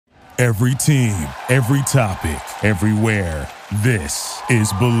Every team, every topic, everywhere. This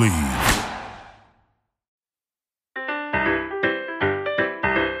is Believe.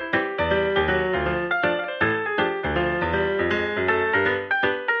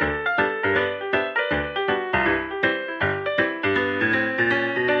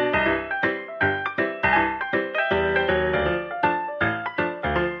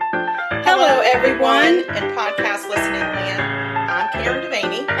 Hello, everyone in podcast listening land. I'm Karen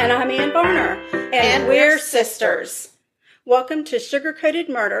Devaney. And I'm Ann Varner. And we're sisters. Welcome to Sugar Coated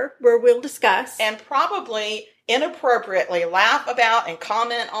Murder, where we'll discuss And probably inappropriately laugh about and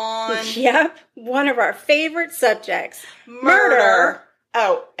comment on Yep, one of our favorite subjects, murder.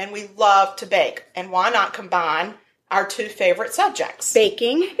 Oh, and we love to bake. And why not combine our two favorite subjects?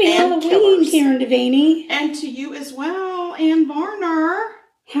 Baking And and killers. Halloween, Karen Devaney. And to you as well, Ann Varner.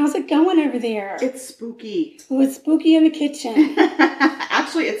 How's it going over there? It's spooky. Oh, it's spooky in the kitchen.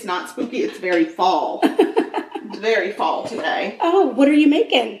 Actually, it's not spooky. It's very fall. It's very fall today. Oh, what are you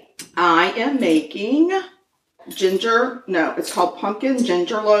making? I am making it's called pumpkin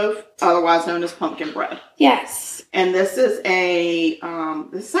ginger loaf, otherwise known as pumpkin bread. Yes. And this is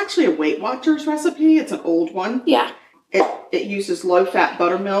this is actually a Weight Watchers recipe. It's an old one. Yeah. It uses low-fat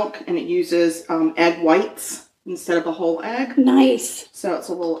buttermilk, and it uses egg whites instead of a whole egg. Nice. So it's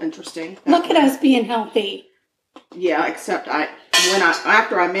a little interesting. Look at us being healthy. Yeah, except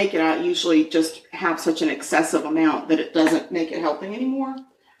after I make it, I usually just have such an excessive amount that it doesn't make it healthy anymore.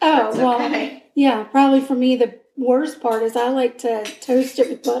 Oh, That's well, okay. yeah, probably for me the worst part is I like to toast it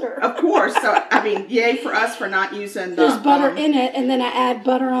with butter. Of course. So, I mean, yay for us for not using the... There's butter in it, and then I add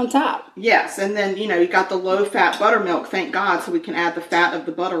butter on top. Yes, and then, you got the low-fat buttermilk, thank God, so we can add the fat of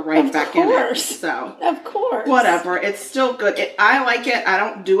the butter right back in it. So, Of course. whatever. It's still good. I like it. I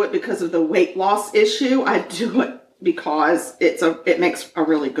don't do it because of the weight loss issue. I do it because it makes a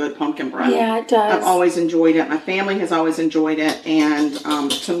really good pumpkin bread. Yeah, it does. I've always enjoyed it. My family has always enjoyed it. And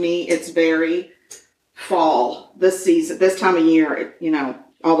to me, it's very fall this season, this time of year.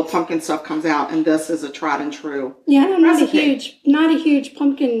 All the pumpkin stuff comes out, and this is a tried and true. Yeah, I'm recipe. not a huge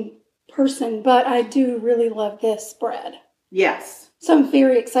pumpkin person, but I do really love this bread. Yes. So I'm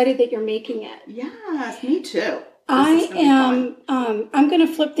very excited that you're making it. Yes, me too. I'm going to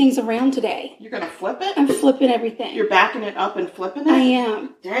flip things around today. You're going to flip it? I'm flipping everything. You're backing it up and flipping it? I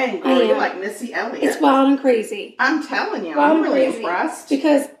am. Dang, I girl, you're am. like Missy Elliott. It's wild and crazy. I'm telling you, Wild I'm and really crazy. impressed.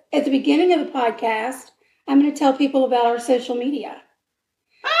 Because at the beginning of the podcast, I'm going to tell people about our social media.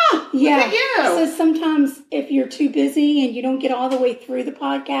 Ah, Yeah. look at you. So sometimes if you're too busy and you don't get all the way through the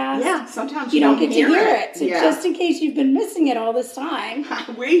podcast, Yeah, sometimes you don't get to hear hear it. So Yeah. just in case you've been missing it all this time,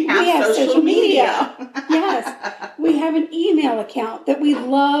 we have social media. Yes. We have an email account that we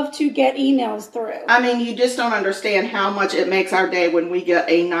love to get emails through. I mean, you just don't understand how much it makes our day when we get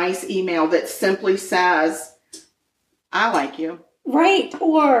a nice email that simply says, I like you. Right.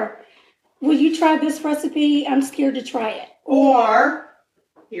 Or, will you try this recipe? I'm scared to try it. Or,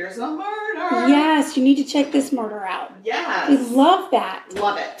 here's a murder. Yes, you need to check this murder out. Yes. We love that.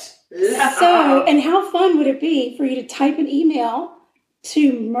 Love it. So, and how fun would it be for you to type an email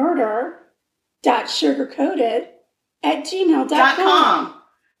to murder.sugarcoated@gmail.com.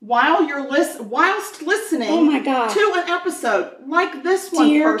 whilst listening Oh my God. to an episode like this one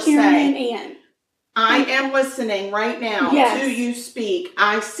Dear per Karen and se. Ann. I am listening right now Yes. to you speak.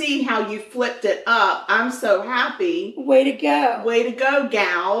 I see how you flipped it up. I'm so happy. Way to go. Way to go,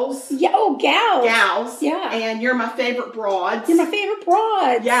 gals. Yeah, oh, gals. Gals. Yeah. And you're my favorite broads. You're my favorite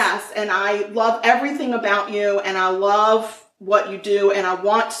broad. Yes, and I love everything about you, and I love what you do, and I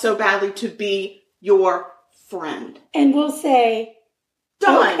want so badly to be your friend. And we'll say,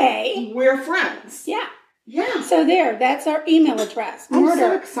 Done. okay. We're friends. Yeah. Yeah. So there, that's our email address. I'm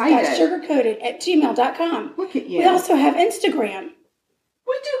so excited. Murder.sugarcoated@gmail.com. Look at you. We also have Instagram.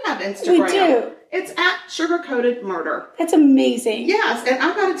 We do have Instagram. We do. It's at Sugarcoated Murder. That's amazing. Yes, and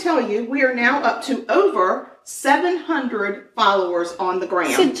I've got to tell you, we are now up to over 700 followers on the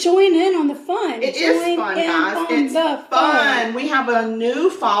gram. So join in on the fun. It is Join fun, in guys. on It's the fun. We have a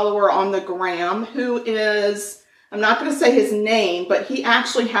new follower on the gram who is, I'm not going to say his name, but he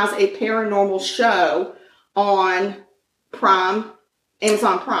actually has a paranormal show on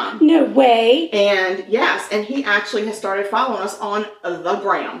Amazon Prime. No way. And yes, and he actually has started following us on the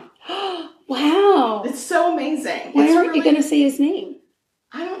gram. Wow. It's so amazing. Why aren't you going to say his name?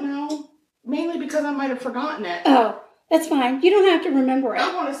 I don't know. Mainly because I might have forgotten it. Oh, That's fine. You don't have to remember it.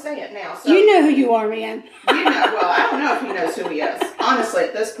 I want to say it now. So, You know who you are, man. well, I don't know if he knows who he is. Honestly,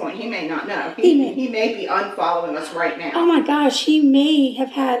 at this point, he may not know. He may be unfollowing us right now. Oh my gosh, he may have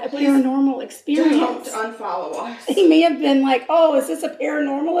had a paranormal experience. Don't unfollow us. He may have been like, oh, is this a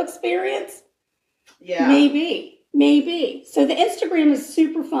paranormal experience? Yeah. Maybe. So the Instagram is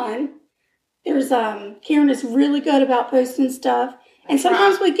super fun. There's Karen is really good about posting stuff. And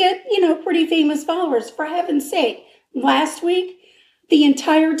sometimes we get, pretty famous followers, for heaven's sake. Last week, the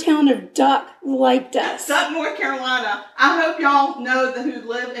entire town of Duck liked us. Duck, North Carolina. I hope y'all know that who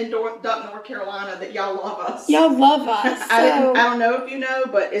live in Duck, North Carolina, that y'all love us. Y'all love us. I don't know if you know,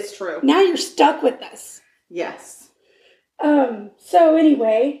 but it's true. Now you're stuck with us. Yes. So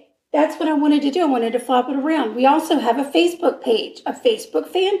anyway, that's what I wanted to do. I wanted to flop it around. We also have a Facebook page, a Facebook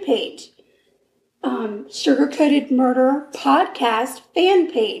fan page. Sugar Coated Murder Podcast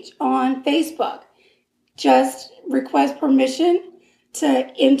fan page on Facebook. Just request permission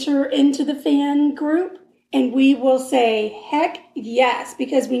to enter into the fan group, and we will say heck yes,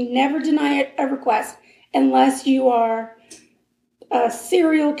 because we never deny a request unless you are a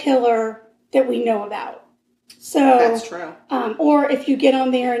serial killer that we know about. So that's true. Or if you get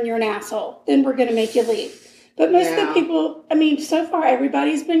on there and you're an asshole, then we're going to make you leave. But most of the people, so far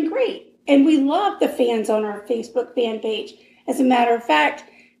everybody's been great, and we love the fans on our Facebook fan page. As a matter of fact,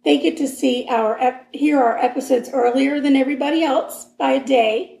 they get to hear our episodes earlier than everybody else by a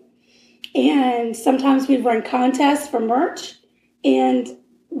day. And sometimes we run contests for merch, and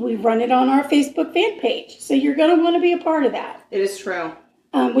we run it on our Facebook fan page. So you're going to want to be a part of that. It is true.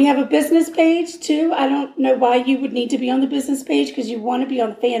 We have a business page, too. I don't know why you would need to be on the business page, because you want to be on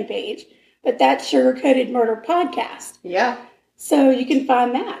the fan page. But that's Sugar Coated Murder Podcast. Yeah. So you can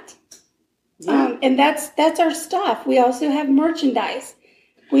find that. Yeah. And that's our stuff. We also have merchandise.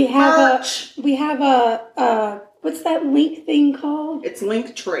 We have a what's that link thing called? It's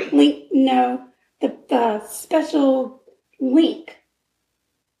Linktree. The special link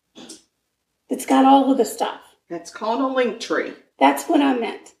that's got all of the stuff. That's called a Linktree. That's what I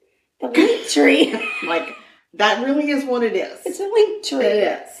meant. The Linktree. Like, that really is what it is. It's a Linktree.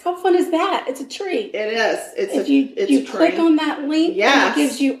 It is. How fun is that? It's a tree. It is. It's you click on that link, yes. It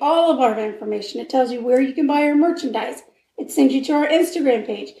gives you all of our information. It tells you where you can buy our merchandise. It sends you to our Instagram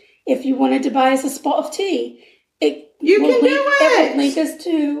page. If you wanted to buy us a spot of tea, it will link us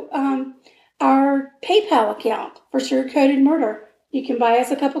to our PayPal account for Sugar Coated Murder. You can buy us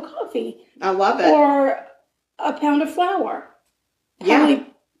a cup of coffee. I love it. Or a pound of flour. Probably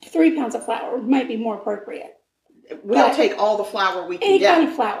 3 pounds of flour might be more appropriate. We'll take all the flour we can get. Any kind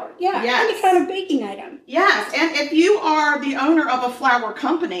of flour. Yeah. Yes. Any kind of baking item. Yes. And if you are the owner of a flour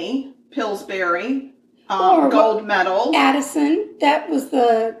company, Pillsbury, Gold Medal. Addison. That was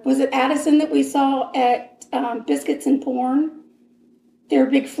it Addison that we saw at Biscuits and Porn? Their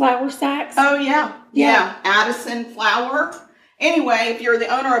big flour sacks. Oh, yeah. Addison Flour. Anyway, if you're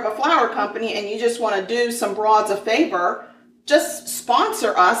the owner of a flour company and you just want to do some broads a favor, just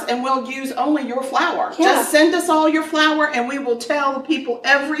sponsor us and we'll use only your flour. Yeah. Just send us all your flour and we will tell the people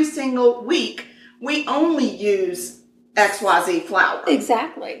every single week we only use XYZ flour.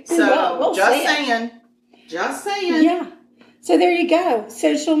 Exactly. So we'll just saying. Just saying. Yeah. So there you go.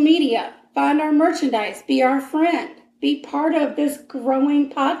 Social media. Find our merchandise. Be our friend. Be part of this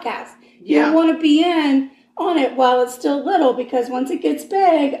growing podcast. You don't want to be in on it while it's still little, because once it gets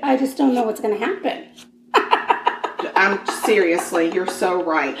big, I just don't know what's going to happen. Seriously, you're so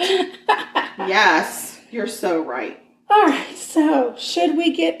right. Yes, you're so right. All right. So should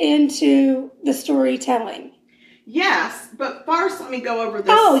we get into the storytelling? Yes, but first let me go over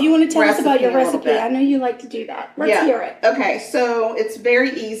this. Oh, you want to tell us about your recipe? I know you like to do that. Let's hear it. Okay, so it's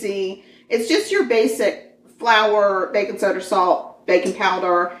very easy. It's just your basic flour, baking soda, salt, baking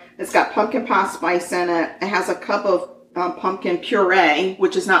powder. It's got pumpkin pie spice in it. It has a cup of pumpkin puree,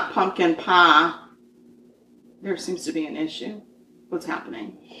 which is not pumpkin pie. There seems to be an issue. What's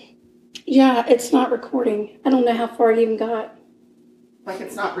happening? Yeah, it's not recording. I don't know how far it even got. Like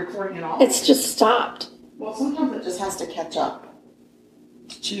it's not recording at all? It's just stopped. Well, sometimes it just has to catch up.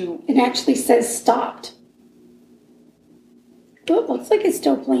 It actually says stopped. But it looks like it's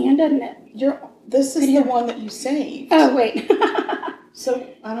still playing, doesn't it? This is the one that you saved. Oh, wait. So,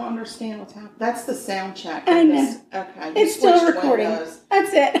 I don't understand what's happening. That's the sound check. I know. Okay. It's still recording. Windows.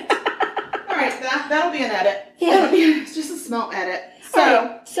 That's it. All right, that'll be an edit. Yeah. It's just a small edit.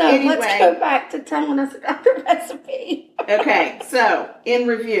 So anyway, let's go back to telling us about the recipe. Okay, so in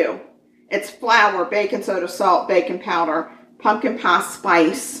review, it's flour, baking soda, salt, baking powder, pumpkin pie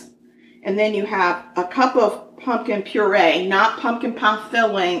spice, and then you have a cup of pumpkin puree, not pumpkin pie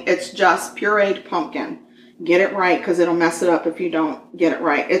filling, it's just pureed pumpkin. Get it right because it'll mess it up if you don't get it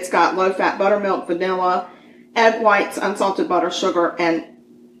right. It's got low-fat buttermilk, vanilla, egg whites, unsalted butter, sugar, and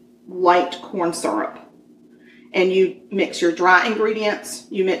light corn syrup. And you mix your dry ingredients,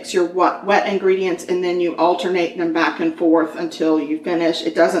 you mix your wet ingredients, and then you alternate them back and forth until you finish.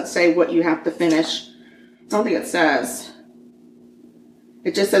 It doesn't say what you have to finish. I don't think it says.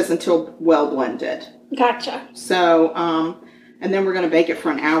 It just says until well blended. Gotcha. So, and then we're going to bake it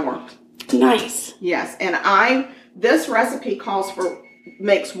for an hour. Nice. Yes, and this recipe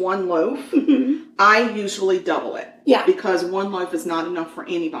makes one loaf. Mm-hmm. I usually double it. Yeah. Because one loaf is not enough for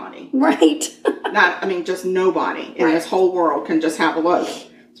anybody. Right. Just nobody in this whole world can just have a loaf.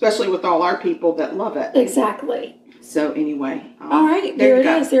 Especially with all our people that love it. Exactly. So anyway. All right, there it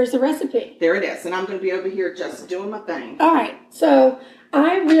is. There's the recipe. There it is. And I'm going to be over here just doing my thing. All right. So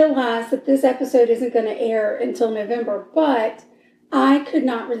I realize that this episode isn't going to air until November, but I could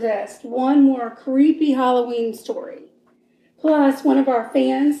not resist one more creepy Halloween story. Plus, one of our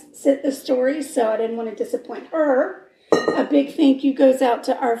fans sent the story, so I didn't want to disappoint her. A big thank you goes out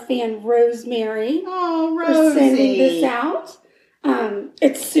to our fan, Rosemary, for sending this out.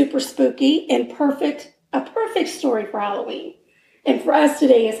 It's super spooky and a perfect story for Halloween. And for us,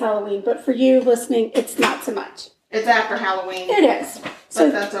 today is Halloween, but for you listening, it's not so much. It's after Halloween. It is.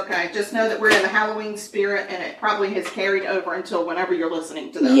 But that's okay. Just know that we're in the Halloween spirit, and it probably has carried over until whenever you're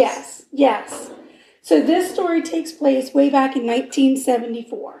listening to this. Yes. So this story takes place way back in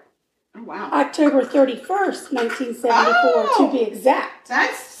 1974. Oh, wow. October 31st, 1974, to be exact.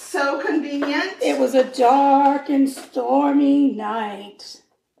 That's so convenient. It was a dark and stormy night.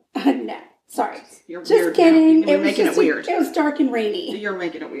 No, sorry. You're just weird kidding. Now. You're making it weird. It was dark and rainy. You're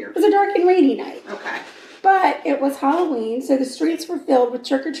making it weird. It was a dark and rainy night. Okay. But it was Halloween, so the streets were filled with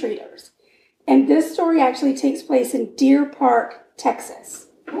trick-or-treaters. And this story actually takes place in Deer Park, Texas.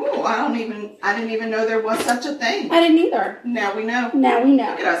 Oh, I didn't even know there was such a thing. I didn't either. Now we know. Now we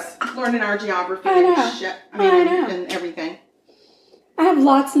know. Look at us learning our geography I know. and shit. I know. And everything. I have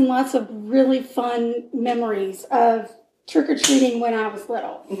lots and lots of really fun memories of trick-or-treating when I was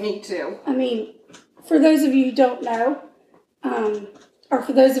little. Me too. I mean, for those of you who don't know, or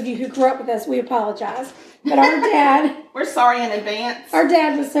for those of you who grew up with us, we apologize. But our dad... We're sorry in advance. Our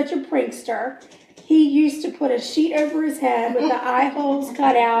dad was such a prankster. He used to put a sheet over his head with the eye holes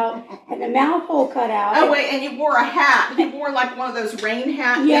cut out and the mouth hole cut out. Oh, wait, and he wore a hat. He wore like one of those rain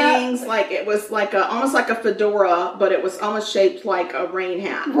hat things. Like it was like almost like a fedora, but it was almost shaped like a rain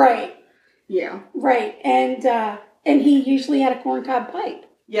hat. Right. Yeah. Right. And he usually had a corncob pipe.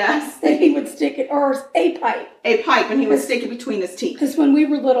 Yes. That he would stick it, or a pipe. A pipe, and he would stick it between his teeth. Because when we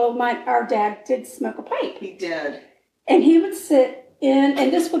were little, our dad did smoke a pipe. He did. And he would sit in,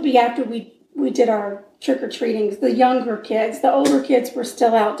 and this would be after we did our trick-or-treatings. The younger kids, the older kids were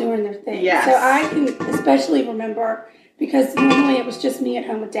still out doing their thing. Yes. So I can especially remember, because normally it was just me at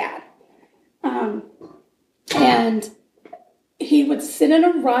home with Dad. And he would sit in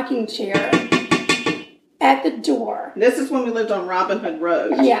a rocking chair at the door. This is when we lived on Robin Hood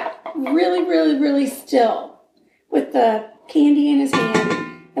Road. Yeah. Really, really, really still with the candy in his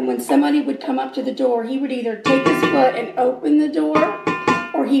hand. And when somebody would come up to the door, he would either take his foot and open the door,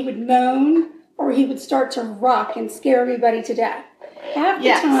 or he would moan, or he would start to rock and scare everybody to death. Half the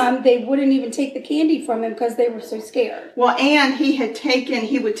time, they wouldn't even take the candy from him because they were so scared. Well, and he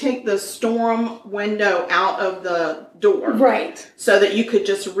would take the storm window out of the door. Right. So that you could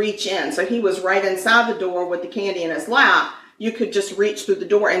just reach in. So he was right inside the door with the candy in his lap. You could just reach through the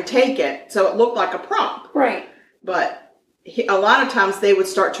door and take it. So it looked like a prop. Right. But a lot of times they would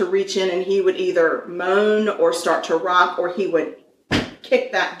start to reach in and he would either moan or start to rock, or he would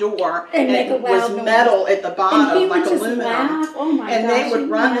kick that door, and it was metal at the bottom, like aluminum. Oh my and gosh, they would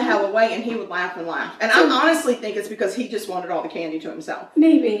run the hell away, and he would laugh and laugh. And I honestly think it's because he just wanted all the candy to himself.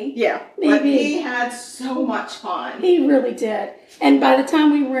 Maybe. Yeah. Maybe. But he had so much fun. He really did. And by the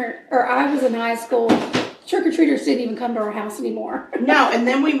time I was in high school, trick-or-treaters didn't even come to our house anymore. No, and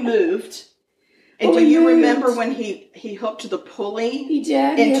then we moved. And do you remember when he hooked the pulley he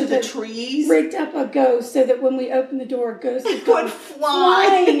did. into the trees? Rigged up a ghost so that when we opened the door, a ghost would come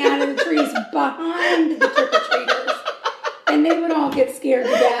flying out of the trees behind the trick-or-treaters. And they would all get scared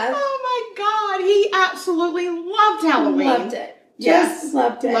to death. Oh my God. He absolutely loved Halloween. Loved it. Yes. Just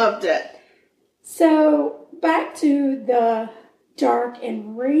loved it. Loved it. So back to the dark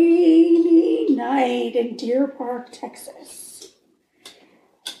and rainy night in Deer Park, Texas.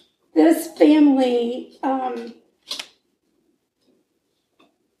 This family,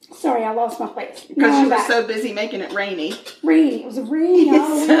 sorry, I lost my place. Because you were so busy making it rainy. Rainy. It was a rainy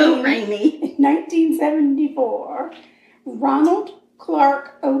Halloween. It's so rainy. In 1974, Ronald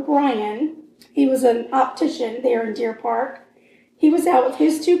Clark O'Brien He was an optician there in Deer Park. He was out with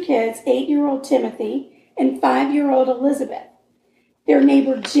his 2 kids, 8-year-old Timothy and 5-year-old Elizabeth. Their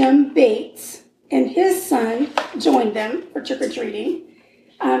neighbor Jim Bates and his son joined them for trick-or-treating.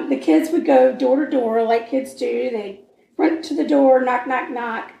 The kids would go door to door like kids do. They'd run to the door, knock, knock,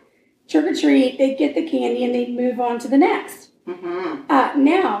 knock, trick-or-treat. They'd get the candy and they'd move on to the next. Mm-hmm.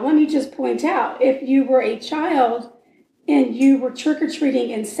 Now, let me just point out, if you were a child and you were trick-or-treating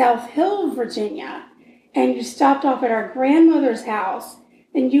in South Hill, Virginia, and you stopped off at our grandmother's house,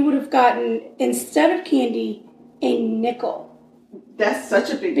 then you would have gotten, instead of candy, a nickel. That's such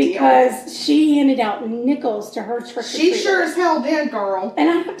a big deal. Because she handed out nickels to her trick-or-treaters. She sure as hell did, girl. And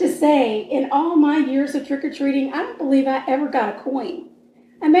I have to say, in all my years of trick-or-treating, I don't believe I ever got a coin.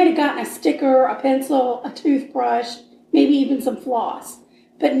 I may have gotten a sticker, a pencil, a toothbrush, maybe even some floss.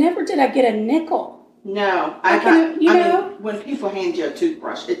 But never did I get a nickel. No. I mean, when people hand you a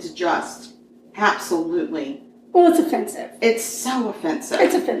toothbrush, it's just absolutely... Well, it's offensive. It's so offensive.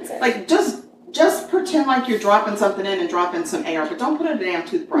 It's offensive. Like, just pretend like you're dropping something in and drop in some air, but don't put a damn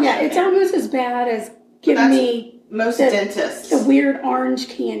toothbrush in it's there. almost as bad as giving me most dentists. The weird orange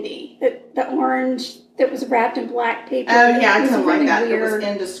candy. The orange that was wrapped in black paper. Oh, yeah, I didn't like that. Weird, it was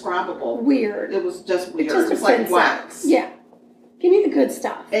indescribable. Weird. It was just weird. Just it was like wax. Yeah. Give me the good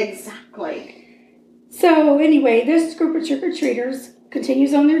stuff. Exactly. So, anyway, this group of trick-or-treaters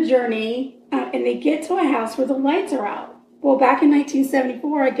continues on their journey, and they get to a house where the lights are out. Well, back in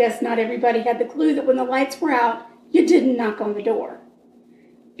 1974, I guess not everybody had the clue that when the lights were out, you didn't knock on the door.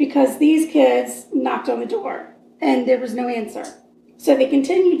 Because these kids knocked on the door, and there was no answer. So they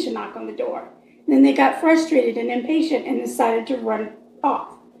continued to knock on the door. And then they got frustrated and impatient and decided to run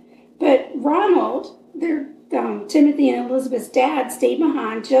off. But Ronald, Timothy and Elizabeth's dad, stayed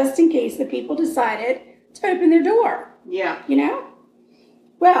behind just in case the people decided to open their door. Yeah. You know?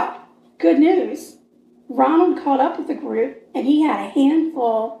 Well, good news. Ronald caught up with the group, and he had a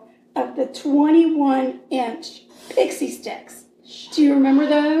handful of the 21-inch pixie sticks. Do you remember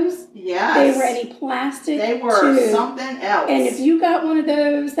those? Yes. They were in a plastic They were tube. something else. And if you got one of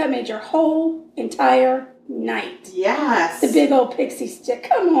those, that made your whole entire night. Yes. The big old pixie stick.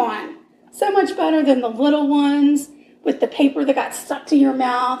 Come on. So much better than the little ones with the paper that got stuck to your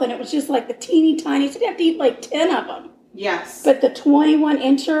mouth, and it was just like the teeny tiny. So you'd have to eat like 10 of them. Yes. But the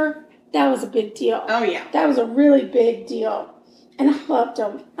 21-incher, that was a big deal. Oh, yeah. That was a really big deal. And I loved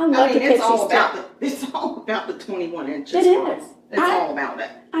them. I loved the pixie stick. It's all about the 21 inches. It is. It's all about it.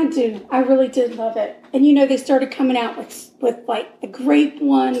 I do. I really did love it. And you know, they started coming out with like the grape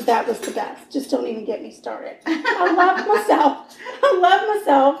one. That was the best. Just don't even get me started. I loved myself. I love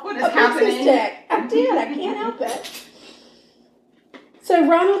myself. What is a happening? pixie stick. I did. I can't help it. So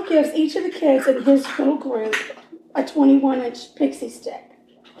Ronald gives each of the kids in his little group a 21-inch pixie stick.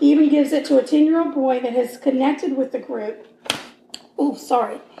 He even gives it to a 10-year-old boy that has connected with the group. Oh,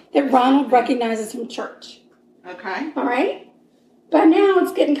 sorry. That Ronald recognizes from church. Okay. All right? By now,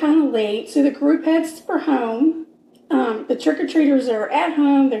 it's getting kind of late, so the group heads for home. The trick-or-treaters are at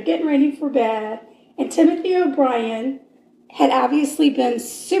home. They're getting ready for bed. And Timothy O'Brien had obviously been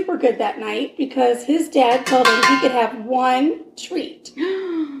super good that night because his dad told him he could have one treat.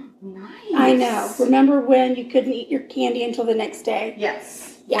 Nice. I know. Remember when you couldn't eat your candy until the next day?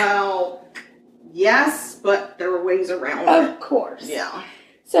 Yes. Yeah. Well, yes, but there are ways around it. Of course. Yeah.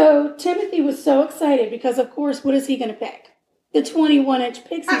 So Timothy was so excited because, of course, what is he going to pick? The 21-inch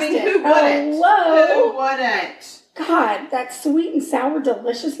pixie stick. Who wouldn't? Hello. Who wouldn't? God, that sweet and sour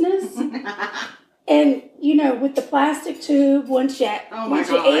deliciousness. And, you know, with the plastic tube, once you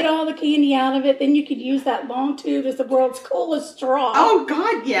ate all the candy out of it, then you could use that long tube as the world's coolest straw. Oh,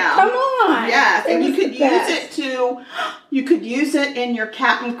 God, yeah. Come on. Yes, and you could use use it in your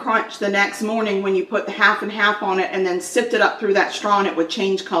Captain Crunch the next morning when you put the half and half on it and then sipped it up through that straw and it would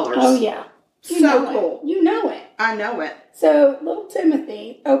change colors. Oh, yeah. So cool. You know it. I know it. So little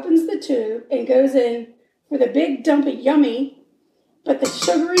Timothy opens the tube and goes in with a big dump of yummy, but the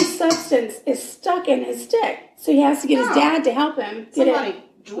sugary substance is stuck in his stick. So he has to get his dad to help him get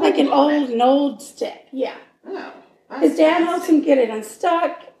it like an old stick. Yeah. Oh, his dad helps him get it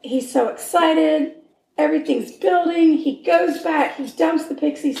unstuck. He's so excited. Everything's building. He goes back. He dumps the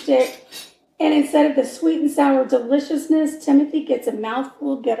pixie stick. And instead of the sweet and sour deliciousness, Timothy gets a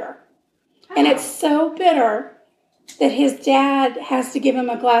mouthful of bitter. And it's so bitter that his dad has to give him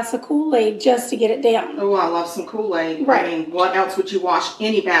a glass of Kool-Aid just to get it down. Oh, I love some Kool-Aid. Right. I mean, what else would you wash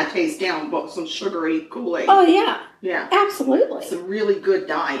any bad taste down but some sugary Kool-Aid? Oh, yeah. Yeah. Absolutely. Some really good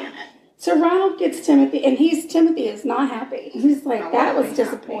dye in it. So Ronald gets Timothy, and Timothy is not happy. He's like, that was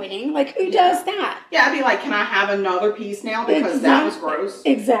disappointing. Like, who does that? Yeah, I'd be like, can I have another piece now? Because that was gross.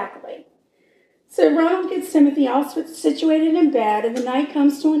 Exactly. So Ronald gets Timothy all situated in bed, and the night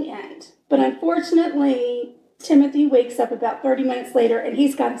comes to an end. But unfortunately, Timothy wakes up about 30 minutes later, and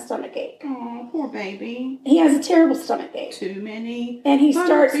he's got a stomach ache. Oh, poor baby. He has a terrible stomach ache. Too many. And he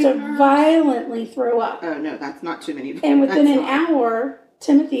starts to violently throw up. Oh, no, that's not too many. And within an hour,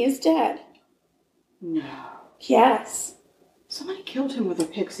 Timothy is dead. No. Yes. Somebody killed him with a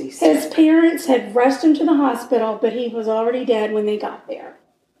pixie stick. His parents had rushed him to the hospital, but he was already dead when they got there.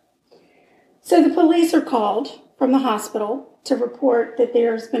 So the police are called from the hospital to report that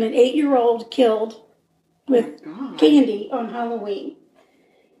there's been an 8-year-old killed with candy on Halloween.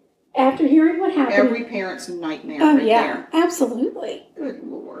 After hearing what happened... Every parent's nightmare there. Absolutely. Good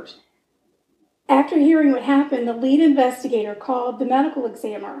Lord. After hearing what happened, the lead investigator called the medical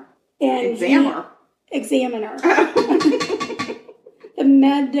examiner. Examiner? Examiner. The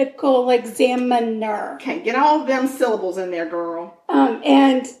medical examiner. Okay, get all of them syllables in there, girl.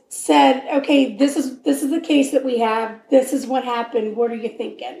 And said, okay, this is the case that we have. This is what happened. What are you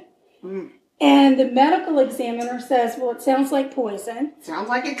thinking? And the medical examiner says, well, it sounds like poison. Sounds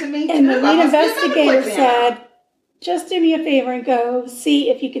like it to me, too. And the lead investigator said, just do me a favor and go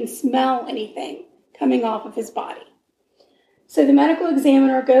see if you can smell anything coming off of his body. So the medical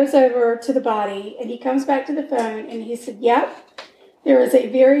examiner goes over to the body, and he comes back to the phone, and he said, yep, there is a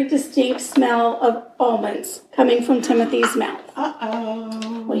very distinct smell of almonds coming from Timothy's mouth.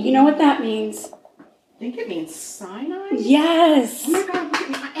 Uh-oh. Well, you know what that means. I think it means cyanide? Yes. Oh, my God,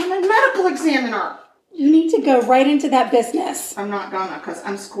 I'm a medical examiner. You need to go right into that business. I'm not gonna, because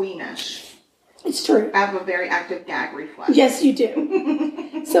I'm squeamish. It's true. I have a very active gag reflex. Yes, you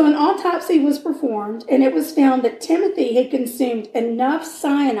do. So an autopsy was performed, and it was found that Timothy had consumed enough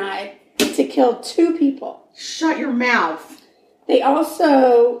cyanide to kill 2 people. Shut your mouth. They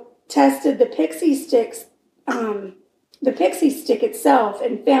also tested the pixie stick itself,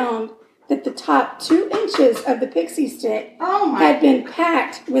 and found that the top 2 inches of the pixie stick had been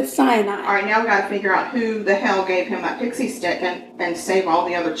packed with cyanide. All right, now we got to figure out who the hell gave him that pixie stick and save all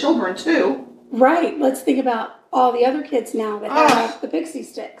the other children, too. Right. Let's think about all the other kids now that have the pixie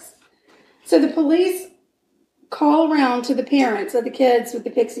sticks. So the police call around to the parents of the kids with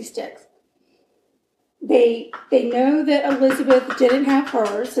the pixie sticks. They know that Elizabeth didn't have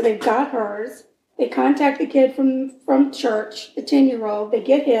hers, so they've got hers. They contact the kid from church, the 10-year-old. They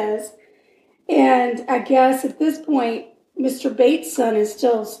get his. And I guess at this point, Mr. Bates' son is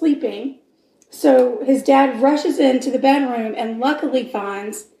still sleeping. So his dad rushes into the bedroom and luckily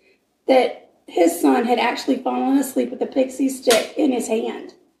finds that his son had actually fallen asleep with a pixie stick in his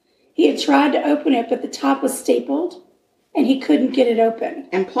hand. He had tried to open it, but the top was stapled, and he couldn't get it open.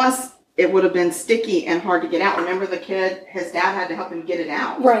 And plus, it would have been sticky and hard to get out. Remember the kid, his dad had to help him get it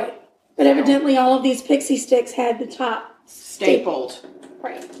out. Right. But evidently all of these pixie sticks had the top stapled.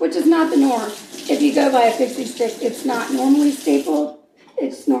 Right. Which is not the norm. If you go buy a pixie stick, it's not normally stapled.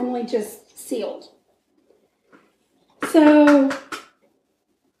 It's normally just sealed. So,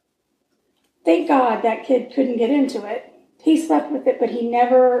 thank God that kid couldn't get into it. He slept with it, but he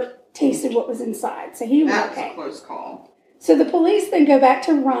never tasted what was inside. So he was okay. That was a close call. So the police then go back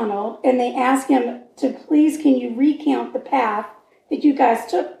to Ronald, and they ask him to please, can you recount the path that you guys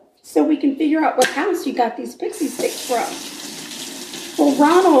took so we can figure out what house you got these pixie sticks from. Well,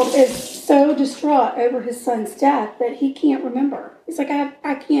 Ronald is so distraught over his son's death that he can't remember. He's like,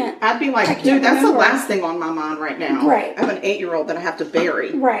 I can't. I'd be like, dude, that's the last thing on my mind right now. Right. I have an 8-year-old that I have to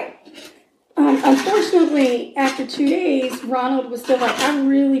bury. Right. Unfortunately, after 2 days, Ronald was still like, I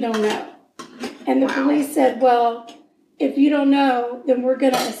really don't know. And the police said, well, if you don't know, then we're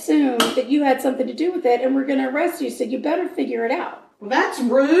going to assume that you had something to do with it, and we're going to arrest you, so you better figure it out. Well, that's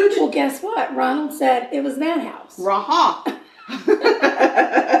rude. Well, guess what? Ronald said it was that house. Raha.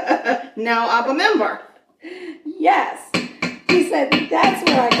 Now I remember. Yes. He said, that's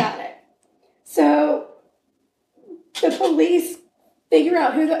where I got it. So the police figure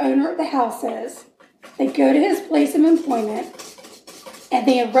out who the owner of the house is. They go to his place of employment, and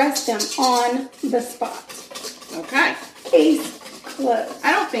they arrest him on the spot. Okay. Case closed.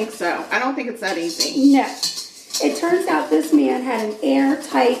 I don't think so. I don't think it's that easy. No. It turns out this man had an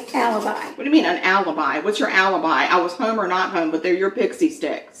airtight alibi. What do you mean an alibi? What's your alibi? I was home or not home, but they're your pixie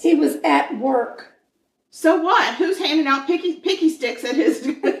sticks. He was at work. So what? Who's handing out picky sticks at his...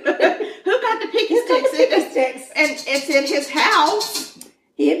 Who got the picky sticks? And it's in his house.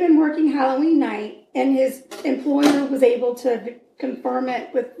 He had been working Halloween night, and his employer was able to confirm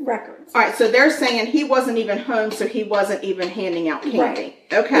it with records. All right, so they're saying he wasn't even home, so he wasn't even handing out candy. Right.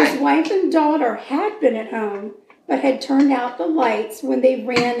 Okay. His wife and daughter had been at home, but had turned out the lights when they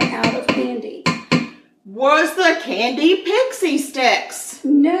ran out of candy. Was the candy pixie sticks?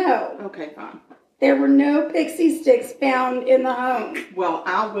 No. Okay, fine. There were no pixie sticks found in the home. Well,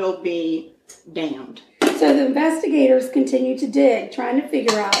 I will be damned. So the investigators continued to dig, trying to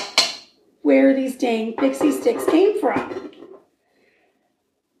figure out where these dang pixie sticks came from.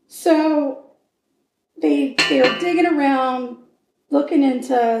 So they were digging around, looking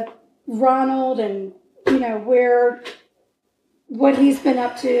into Ronald and, what he's been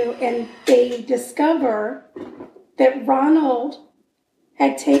up to, and they discover that Ronald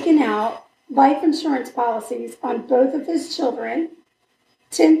had taken out life insurance policies on both of his children.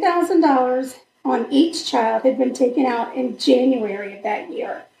 $10,000 on each child had been taken out in January of that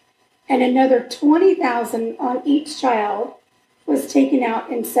year, and another $20,000 on each child was taken out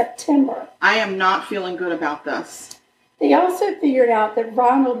in September. I am not feeling good about this. They also figured out that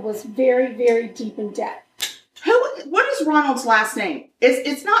Ronald was very, very deep in debt. What is Ronald's last name?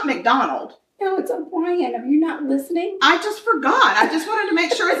 It's not McDonald. No, it's O'Brien. Are you not listening? I just forgot. I just wanted to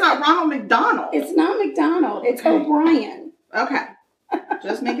make sure it's not Ronald McDonald. It's not McDonald. It's O'Brien. Okay.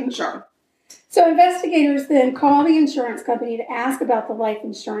 Just making sure. So investigators then call the insurance company to ask about the life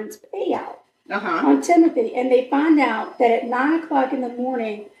insurance payout on Timothy. And they find out that at 9 o'clock in the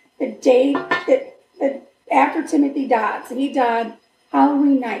morning, the day that after Timothy died, so he died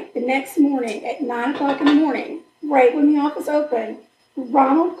Halloween night, the next morning at 9 o'clock in the morning, right when the office opened,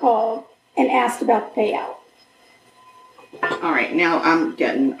 Ronald called and asked about the payout. All right, now I'm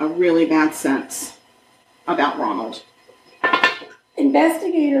getting a really bad sense about Ronald.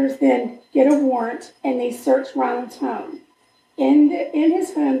 Investigators then get a warrant and they search Ronald's home. In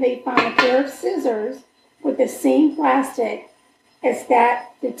his home, they find a pair of scissors with the same plastic as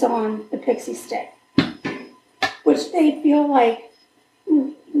that's on the pixie stick, which they feel like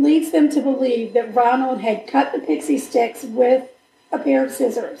leads them to believe that Ronald had cut the pixie sticks with a pair of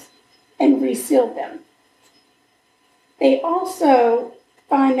scissors and resealed them. They also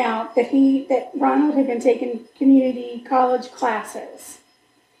find out that Ronald had been taking community college classes.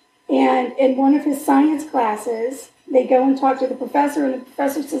 And in one of his science classes, they go and talk to the professor, and the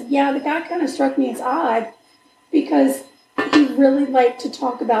professor says, yeah, the guy kind of struck me as odd because he really liked to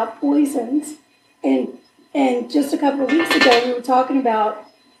talk about poisons. And just a couple of weeks ago, we were talking about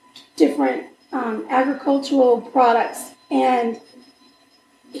different agricultural products, and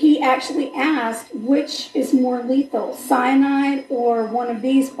he actually asked which is more lethal, cyanide or one of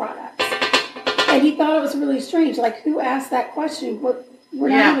these products. And he thought it was really strange. Like, who asked that question? We're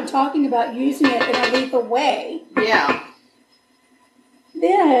not even talking about using it in a lethal way. Yeah.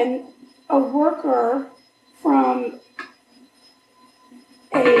 Then a worker from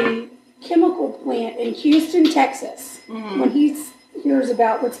a chemical plant in Houston, Texas, when he hears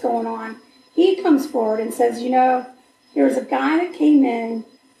about what's going on, he comes forward and says, there's a guy that came in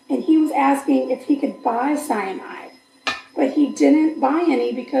and he was asking if he could buy cyanide, but he didn't buy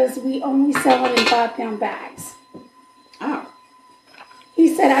any because we only sell it in 5-pound bags. Oh.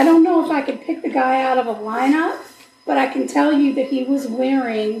 He said, I don't know if I could pick the guy out of a lineup, but I can tell you that he was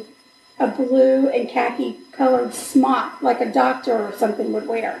wearing a blue and khaki colored smock like a doctor or something would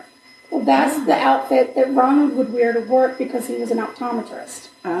wear. Well, that's the outfit that Ronald would wear to work because he was an optometrist.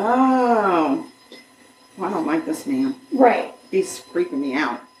 Oh. Well, I don't like this man. Right. He's freaking me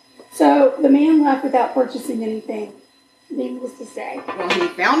out. So the man left without purchasing anything, needless to say. Well, he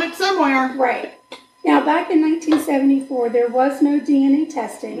found it somewhere. Right. Now, back in 1974, there was no DNA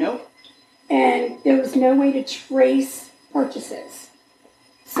testing. Nope. And there was no way to trace purchases.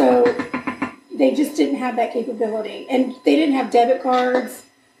 So they just didn't have that capability. And they didn't have debit cards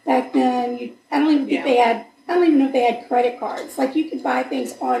back then. I don't even know if they had credit cards. Like, you could buy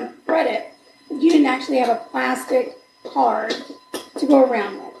things on credit, but you didn't actually have a plastic card to go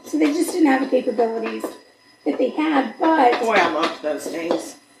around with. So they just didn't have the capabilities that they had. But boy, I loved those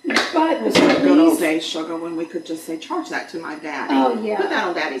days. But those were good old days, Sugar, when we could just say, charge that to my daddy. Oh, yeah. Put that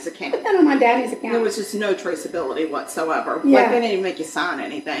on Daddy's account. Put that on my daddy's account. There was just no traceability whatsoever. Yeah. Like, they didn't even make you sign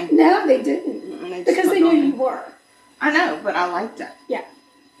anything. No, they didn't. Because they knew you were. I know, but I liked it. Yeah.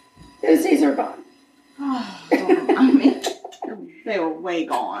 Those days are gone. Oh, I mean, they were way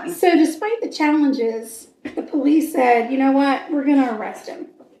gone. So despite the challenges, the police said, you know what, we're going to arrest him.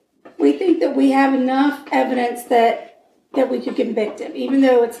 We think that we have enough evidence that we could convict him, even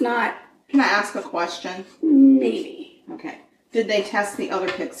though it's not. Can I ask a question? Maybe. Okay. Did they test the other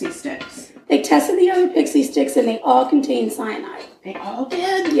pixie sticks? They tested the other pixie sticks and they all contained cyanide. They all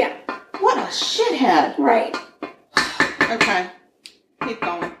did? Yeah. What a shithead. Right. Okay. Keep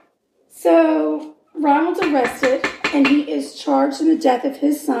going. So Ronald's arrested and he is charged in the death of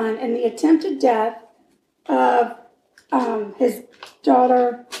his son and the attempted death of his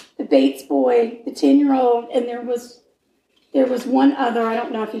daughter, the Bates boy, the 10-year-old, and there was there was one other, I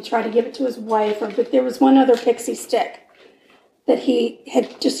don't know if he tried to give it to his wife, but there was one other pixie stick that he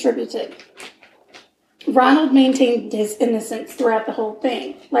had distributed. Ronald maintained his innocence throughout the whole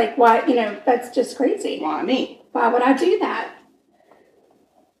thing. Like, why, that's just crazy. Why me? Why would I do that?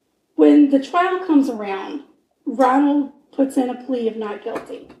 When the trial comes around, Ronald puts in a plea of not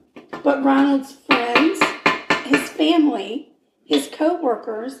guilty. But Ronald's friends, his family, his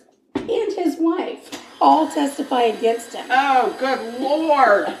co-workers, and his wife all testify against him. Oh, good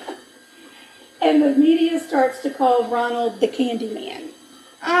Lord. And the media starts to call Ronald the Candyman.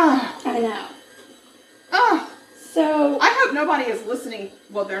 Oh. I know. Oh. So I hope nobody is listening.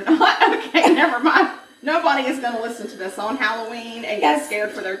 Well, they're not. Okay, never mind. Nobody is going to listen to this on Halloween and get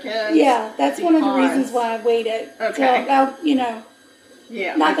scared for their kids. Yeah, that's one of the reasons why I waited. Okay.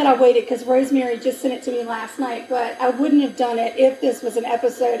 Yeah. Not that I waited, because Rosemary just sent it to me last night, but I wouldn't have done it if this was an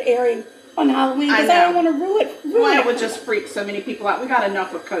episode airing on Halloween, because I don't want to ruin Well, it. it would just freak so many people out. We got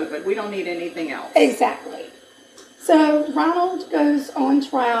enough of COVID. We don't need anything else. Exactly. So Ronald goes on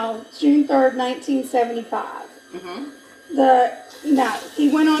trial June 3rd, 1975. Mm-hmm. He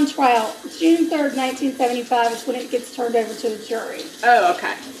went on trial June 3rd, 1975 is when it gets turned over to the jury. Oh,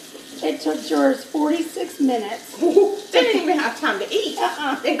 okay. It took jurors 46 minutes. They didn't even have time to eat.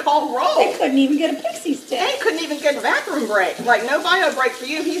 They called roll. They couldn't even get a pixie stick. They couldn't even get a bathroom break. Like, no bio break for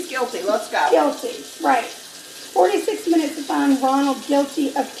you. He's guilty. Let's go. Guilty, right. 46 minutes to find Ronald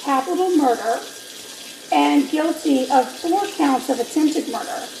guilty of capital murder and guilty of 4 counts of attempted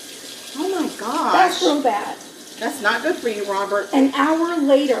murder. Oh, my gosh. That's real bad. That's not good for you, Robert. An hour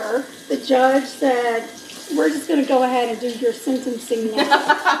later, the judge said, we're just going to go ahead and do your sentencing now.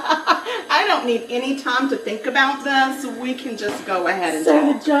 I don't need any time to think about this. We can just go ahead and So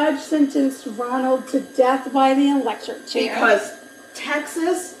talk. the judge sentenced Ronald to death by the electric chair. Because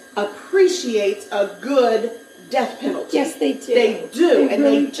Texas appreciates a good death penalty. Yes, they do. They do. They and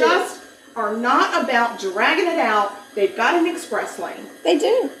really they just are not about dragging it out. They've got an express lane. They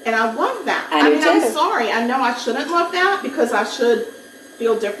do. And I love that. I do mean, too. I'm sorry. I know I shouldn't love that because I should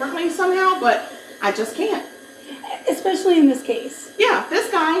feel differently somehow, but I just can't. Especially in this case. Yeah, this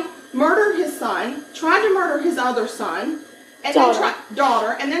guy murdered his son, tried to murder his other son, and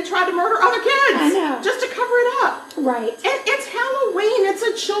daughter, and then tried to murder other kids. I know. Just to cover it up. Right. And it's Halloween. It's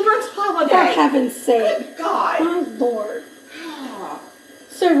a children's holiday. For heaven's sake. Good God. My Lord.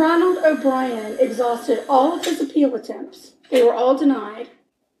 So Ronald O'Brien exhausted all of his appeal attempts. They were all denied.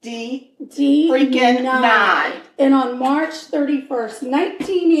 Freaking denied. And on March 31st,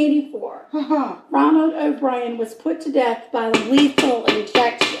 1984, Ronald O'Brien was put to death by lethal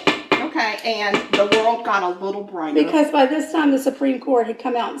injection. Okay, and the world got a little brighter. Because by this time, the Supreme Court had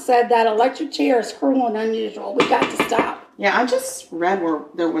come out and said that electric chair is cruel and unusual. We got to stop. Yeah, I just read where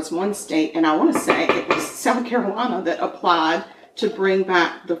there was one state, and I want to say it was South Carolina, that applied to bring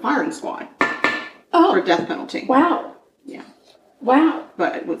back the firing squad for death penalty. Wow. Yeah. Wow.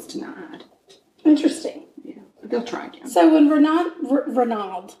 But it was denied. Interesting. Yeah, but they'll try again. So when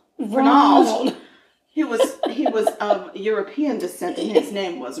Ronald. He was of European descent, and his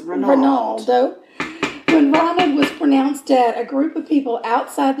name was Ronaldo. When Ronald was pronounced dead, a group of people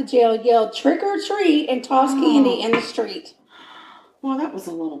outside the jail yelled "trick or treat" and tossed candy in the street. Well, that was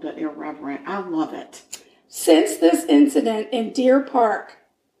a little bit irreverent. I love it. Since this incident in Deer Park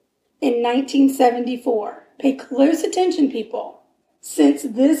in 1974, pay close attention, people. Since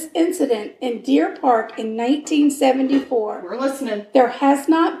this incident in Deer Park in 1974, we're listening. There has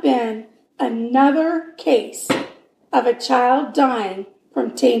not been another case of a child dying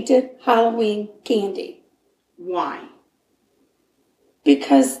from tainted Halloween candy. Why?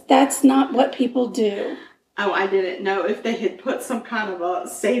 Because that's not what people do. Oh, I didn't know if they had put some kind of a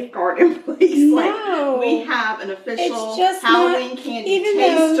safeguard in place. No. Like, we have an official just Halloween candy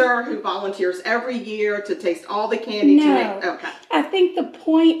taster who volunteers every year to taste all the candy to make. Okay. I think the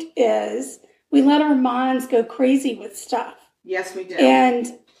point is we let our minds go crazy with stuff. Yes, we do.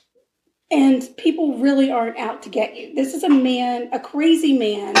 And people really aren't out to get you. This is a crazy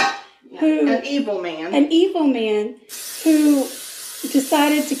man an evil man who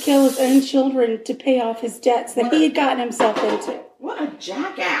decided to kill his own children to pay off his debts that he had gotten himself into. What a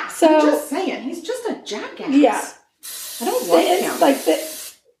jackass. So, I'm just saying, he's just a jackass. Yeah. I don't like him. Like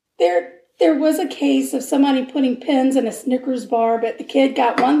there was a case of somebody putting pins in a Snickers bar, but the kid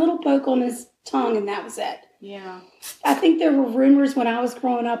got one little poke on his tongue and that was it. Yeah. I think there were rumors when I was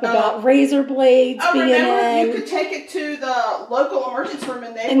growing up about razor blades being in. You could take it to the local emergency room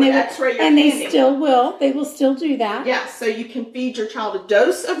and they would x-ray your candy. They still will. They will still do that. Yeah, so you can feed your child a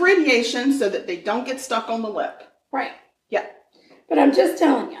dose of radiation so that they don't get stuck on the lip. Right. Yeah. But I'm just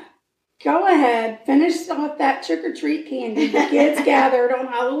telling you, go ahead, finish off that trick-or-treat candy. The kids gathered on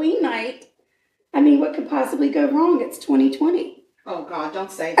Halloween night. I mean, what could possibly go wrong? It's 2020. Oh, God,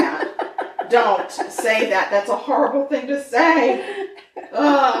 don't say that. Don't say that. That's a horrible thing to say.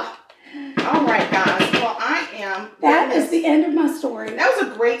 Ugh. All right, guys. Well, I am. That is the end of my story. That was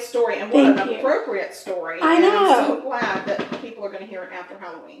a great story, and what Thank an you. appropriate story. I And know. I'm so glad that people are going to hear it after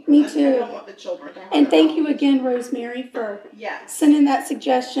Halloween. Me I too. don't want the children to have And it. thank you again, Rosemary, for Yes. sending that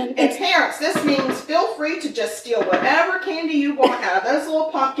suggestion. And parents, this means feel free to just steal whatever candy you want out of those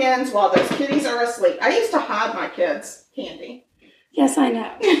little pumpkins while those kitties are asleep. I used to hide my kids' candy. Yes, I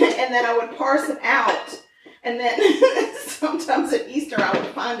know. And then I would parse it out. And then sometimes at Easter I would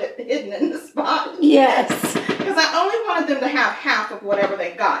find it hidden in the spot. Yes. Because I only wanted them to have half of whatever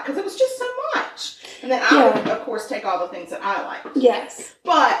they got. Because it was just so much. And then I would, of course, take all the things that I liked. Yes.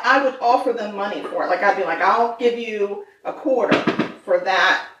 But I would offer them money for it. Like, I'd be like, I'll give you a quarter for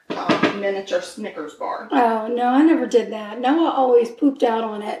that miniature Snickers bar. Oh, no, I never did that. Noah always pooped out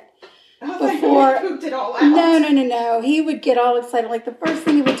on it. Before pooped it all out. No. He would get all excited. Like the first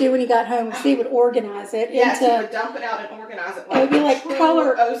thing he would do when he got home was he would organize it Yes, he into. would dump it out and organize it. It would be like true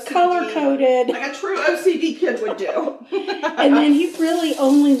color OCD, coded. like a true OCD kid would do. And then he really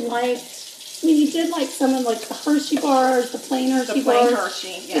only liked. I mean, he did like some of like the Hershey bars, the plain Hershey bars.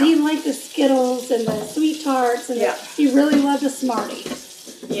 Hershey, yeah. But he liked the Skittles and the Sweet Tarts, and he really loved the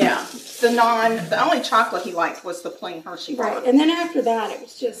Smarties. Yeah. The only chocolate he liked was the plain Hershey bar. Right, and then after that, it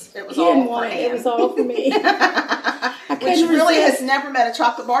was just, it was he all didn't for want it. Ann. It was all for me. Which really has never met a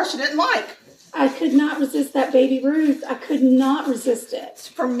chocolate bar she didn't like. I could not resist that Baby Ruth. I could not resist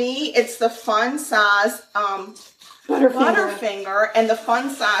it. For me, it's the fun size Butterfinger and the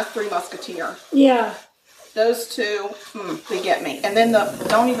fun size Three Musketeer. Yeah. Those two, they get me. And then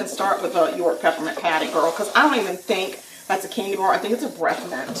don't even start with the York Peppermint Patty, girl, because I don't even think that's a candy bar. I think it's a breath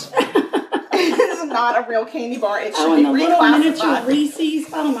mint. It's not a real candy bar. It should be and the little miniature reclassified. Reese's.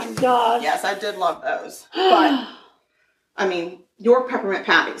 Oh my gosh. Yes, I did love those. But, I mean, York Peppermint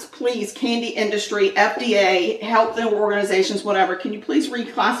Patties, please, candy industry, FDA, help the organizations, whatever. Can you please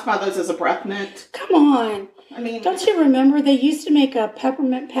reclassify those as a breath mint? Come on. I mean, don't you remember they used to make a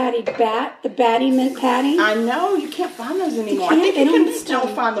peppermint patty the Batty Mint Patty? I know, you can't find those anymore. I think you can still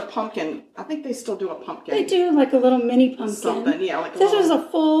find the pumpkin. I think they still do a pumpkin. They do like a little mini pumpkin. Something, yeah. Like this was a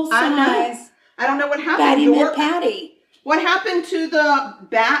full size. I don't know what happened. Batty Mint Patty. What happened to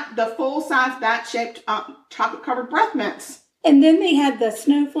the full size bat shaped chocolate covered breath mints? And then they had the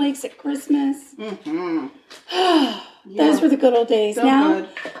snowflakes at Christmas. Mm-hmm. Those were the good old days. So now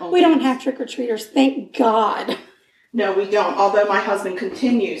we don't have trick-or-treaters, thank God. No, we don't. Although my husband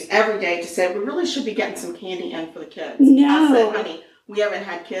continues every day to say, we really should be getting some candy in for the kids. No. I said, honey, we haven't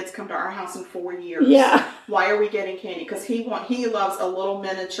had kids come to our house in 4 years. Yeah. Why are we getting candy? Because he loves a little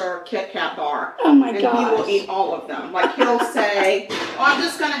miniature Kit Kat bar. Oh my gosh. God. And he will eat all of them. Like he'll say, I'm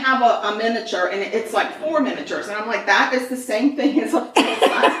just going to have a miniature, and it's like 4 miniatures. And I'm like, that is the same thing as a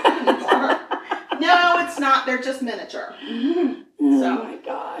full-size candy bar. No, it's not. They're just miniature. Mm-hmm. Oh my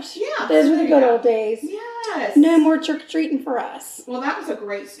gosh. Yeah. Those were the good old days. Yes. No more trick-or-treating for us. Well, that was a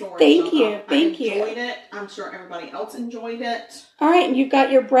great story. Thank you. Thank you. I enjoyed it. I'm sure everybody else enjoyed it. All right, and you've got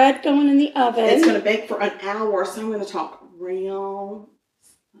your bread going in the oven. It's going to bake for an hour, so I'm going to talk real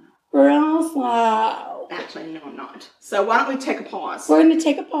slow. Actually, no, I'm not. So why don't we take a pause? We're going to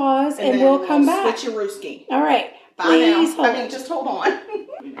take a pause, and we'll come back. Switch your rooski. All right. Bye Please now. hold. Just hold on.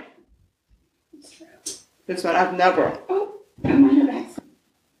 This one I've never. Oh, I'm on your back.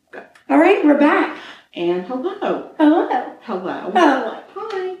 All right, we're back. And hello. Hello. Hello. Hello.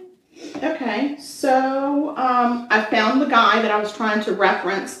 Hi. Okay, so I found the guy that I was trying to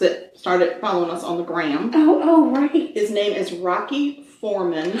reference that started following us on the gram. Oh, right. His name is Rocky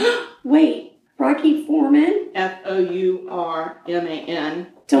Foreman. Wait, Rocky Foreman? Fourman.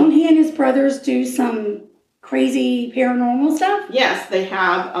 Don't he and his brothers do some crazy paranormal stuff? Yes, they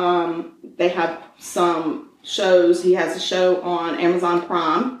have some shows. He has a show on Amazon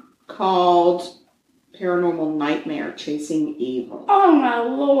Prime called Paranormal Nightmare Chasing Evil. Oh my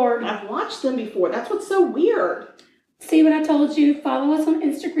Lord. I've watched them before. That's what's so weird. See what I told you? Follow us on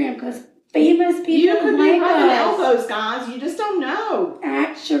Instagram because famous people You could be like rubbing us. elbows, guys. You just don't know.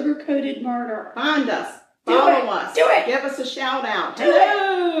 At Sugar Coated Murder. Find us. Do Follow it. us. Do it. Give us a shout out. Do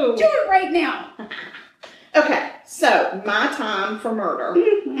Hello. Do it right now. Okay, so my time for murder.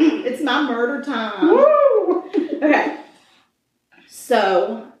 It's my murder time. Woo! Okay.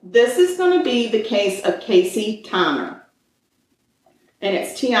 So this is going to be the case of Casey Tyner. And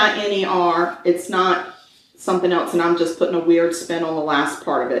it's Tiner. It's not something else, and I'm just putting a weird spin on the last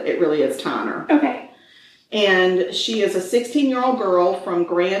part of it. It really is Tyner. Okay. And she is a 16-year-old girl from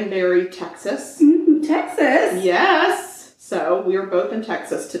Granbury, Texas. Texas? Yes. So we are both in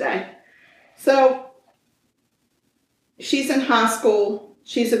Texas today. So she's in high school.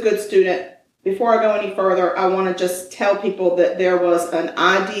 She's a good student. Before I go any further, I want to just tell people that there was an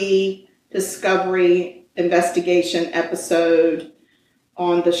ID Discovery investigation episode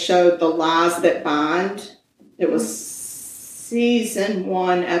on the show The Lies That Bind. It was season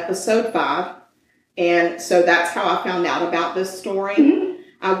 1, episode 5. And so that's how I found out about this story.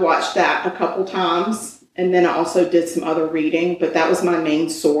 I watched that a couple times, and then I also did some other reading, but that was my main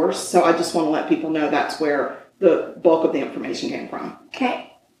source. So I just want to let people know that's where the bulk of the information came from.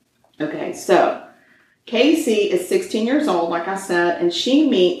 Okay, so Casey is 16 years old, like I said, and she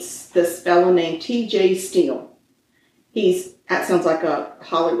meets this fellow named T.J. Steele. That sounds like a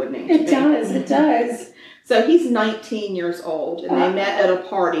Hollywood name. It does. So he's 19 years old, and they met at a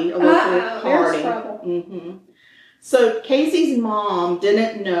party, a local party. There's trouble. So Casey's mom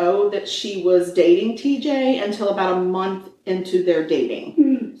didn't know that she was dating TJ until about a month into their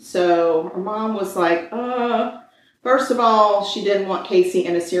dating. So her mom was like, first of all, she didn't want Casey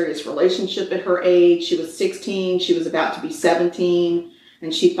in a serious relationship at her age. She was 16. She was about to be 17.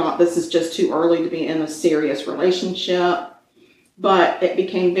 And she thought this is just too early to be in a serious relationship. But it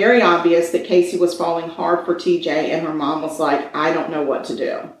became very obvious that Casey was falling hard for TJ. And her mom was like, I don't know what to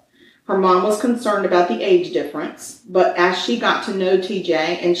do. Her mom was concerned about the age difference. But as she got to know TJ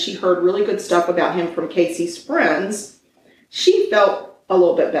and she heard really good stuff about him from Casey's friends, she felt a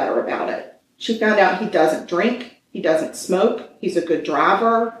little bit better about it. She found out he doesn't drink. He doesn't smoke. He's a good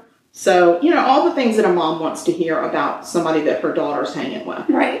driver. So, all the things that a mom wants to hear about somebody that her daughter's hanging with.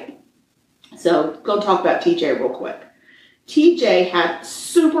 Right. So, go talk about TJ real quick. TJ had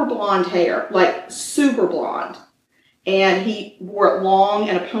super blonde hair, like super blonde. And he wore it long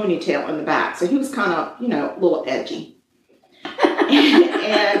and a ponytail in the back. So, he was kind of, a little edgy.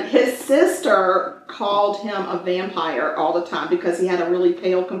 And his sister called him a vampire all the time because he had a really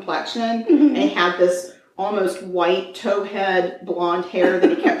pale complexion and had this almost white towhead blonde hair that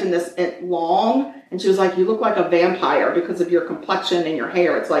he kept in this long. And she was like, you look like a vampire because of your complexion and your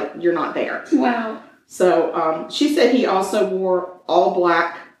hair. It's like you're not there. Wow. So she said he also wore all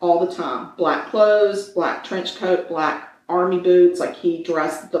black all the time. Black clothes, black trench coat, black army boots. Like he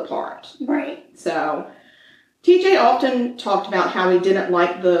dressed the part. Right. So TJ often talked about how he didn't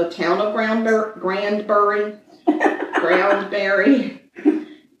like the town of Granbury.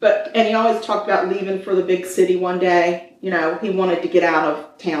 And he always talked about leaving for the big city one day. He wanted to get out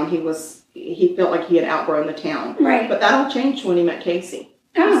of town. He felt like he had outgrown the town. Right. But that all changed when he met Casey.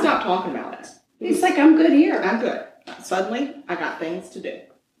 He stopped talking about it. He's like, I'm good here. I'm good. Suddenly, I got things to do.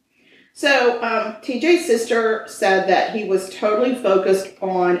 So, TJ's sister said that he was totally focused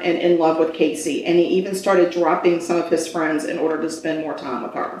on and in love with Casey, and he even started dropping some of his friends in order to spend more time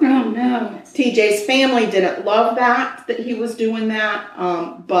with her. Oh, no. TJ's family didn't love that he was doing that,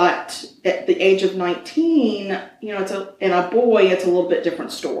 but at the age of 19, in a boy, it's a little bit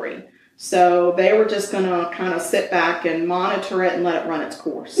different story. So they were just going to kind of sit back and monitor it and let it run its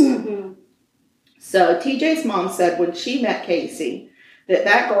course. So TJ's mom said when she met Casey,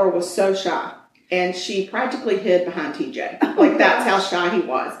 that girl was so shy, and she practically hid behind TJ. Like, that's how shy he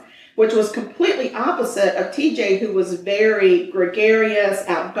was, which was completely opposite of TJ, who was very gregarious,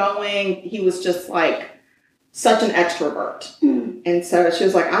 outgoing. He was just like such an extrovert. And so she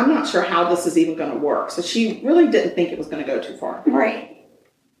was like, I'm not sure how this is even going to work. So she really didn't think it was going to go too far. Right.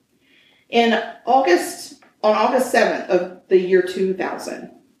 On August 7th of the year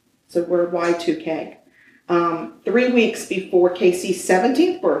 2000, so we're Y2K, 3 weeks before Casey's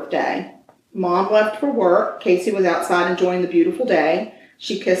 17th birthday, Mom left for work. Casey was outside enjoying the beautiful day.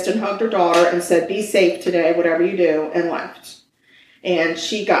 She kissed and hugged her daughter and said, be safe today, whatever you do, and left. And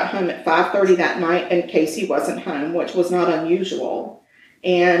she got home at 5:30 that night, and Casey wasn't home, which was not unusual.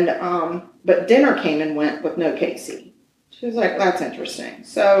 But dinner came and went with no Casey. She was like, that's interesting.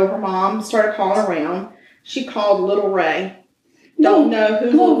 So her mom started calling around. She called Little Ray. Don't know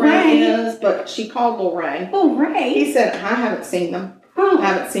who Lil Ray is, but she called Lil Ray. Lil Ray? He said, I haven't seen them. I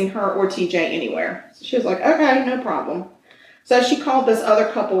haven't seen her or TJ anywhere. So she was like, okay, no problem. So she called this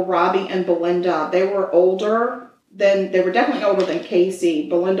other couple, Robbie and Belinda. They were definitely older than Casey.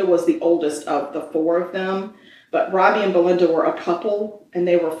 Belinda was the oldest of the four of them. But Robbie and Belinda were a couple, and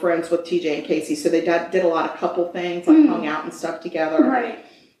they were friends with TJ and Casey. So they did a lot of couple things, like hung out and stuff together. Right.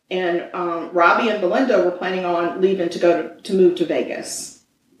 And Robbie and Belinda were planning on leaving to move to Vegas.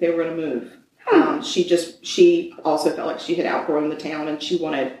 They were going to move. She also felt like she had outgrown the town, and she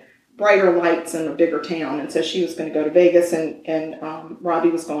wanted brighter lights and a bigger town. And so she was going to go to Vegas, and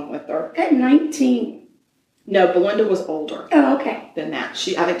Robbie was going with her. At 19. No, Belinda was older Oh, okay. than that.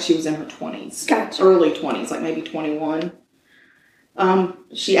 I think she was in her 20s. Gotcha. Early 20s, like maybe 21.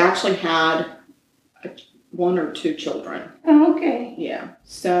 She actually had 1 or 2 children. Oh, okay. Yeah.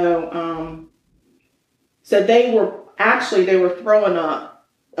 So they were throwing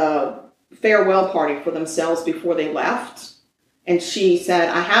a farewell party for themselves before they left. And she said,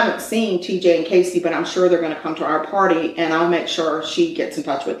 I haven't seen TJ and Casey, but I'm sure they're going to come to our party, and I'll make sure she gets in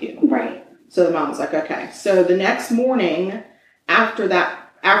touch with you. Right. So the mom was like, okay. So the next morning after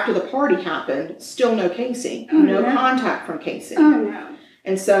the party happened, still no Casey. Oh, no no. contact from Casey. Oh, no.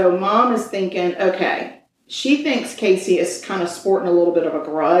 And so mom is thinking, okay, she thinks Casey is kind of sporting a little bit of a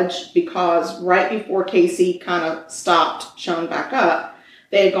grudge because right before Casey kind of stopped showing back up,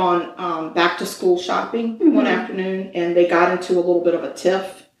 they had gone back to school shopping one afternoon, and they got into a little bit of a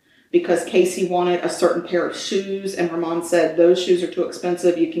tiff because Casey wanted a certain pair of shoes, and her mom said, those shoes are too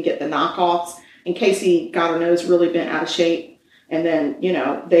expensive, you can get the knockoffs. And Casey got her nose really bent out of shape, and then,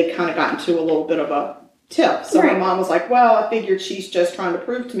 they kind of got into a little bit of a tiff. So her mom was like, well, I figured she's just trying to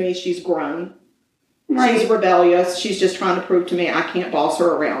prove to me she's grown. Right. She's rebellious. She's just trying to prove to me I can't boss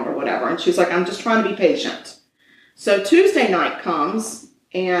her around or whatever. And she's like, I'm just trying to be patient. So Tuesday night comes,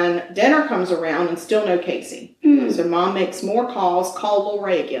 and dinner comes around, and still no Casey. So mom makes more calls, called Lil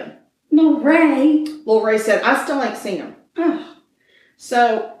Ray again. Lil Ray? Lil Ray said, I still ain't seen him. Oh.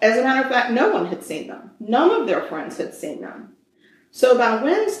 So, as a matter of fact, no one had seen them. None of their friends had seen them. So by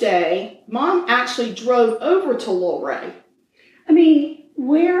Wednesday, mom actually drove over to Lil Ray. I mean,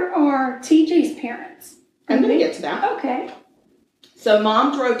 where are TJ's parents? I'm going to get to that. Okay. So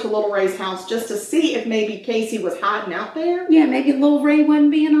mom drove to Lil Ray's house just to see if maybe Casey was hiding out there. Yeah, maybe Lil Ray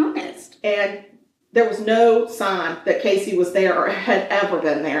wasn't being honest. And there was no sign that Casey was there or had ever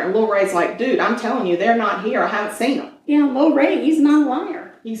been there. And Lil Ray's like, dude, I'm telling you, they're not here. I haven't seen them. Yeah, Lil Ray, he's not a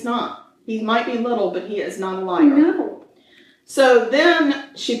liar. He's not. He might be little, but he is not a liar. No. So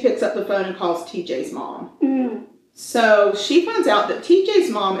then she picks up the phone and calls TJ's mom. So she finds out that TJ's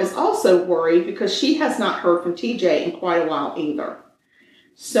mom is also worried because she has not heard from TJ in quite a while either.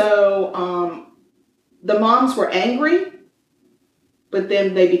 So the moms were angry, but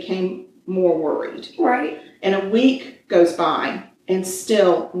then they became more worried. Right. And a week goes by and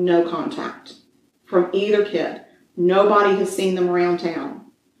still no contact from either kid. Nobody has seen them around town.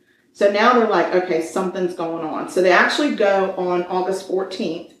 So now they're like, okay, something's going on. So they actually go on August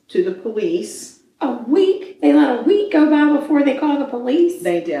 14th to the police. A week? They let a week go by before they call the police?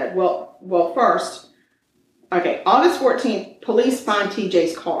 They did. Well, first, okay, August 14th, police find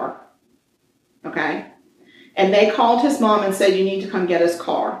TJ's car. Okay? And they called his mom and said, you need to come get his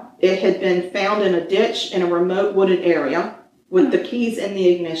car. It had been found in a ditch in a remote wooded area with the keys in the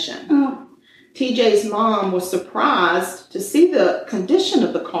ignition. Oh. TJ's mom was surprised to see the condition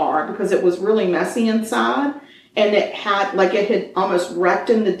of the car because it was really messy inside, and it had almost wrecked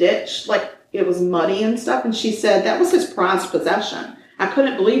in the ditch, like it was muddy and stuff. And she said that was his prized possession. I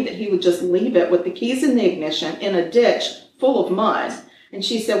couldn't believe that he would just leave it with the keys in the ignition in a ditch full of mud. And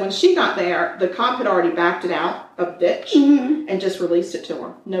she said when she got there, the cop had already backed it out of the ditch and just released it to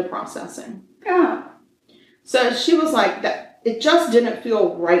her. No processing. Oh. So she was like, that. It just didn't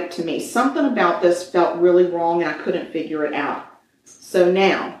feel right to me. Something about this felt really wrong, and I couldn't figure it out. So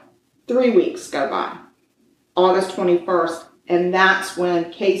now, 3 weeks go by. August 21st, and that's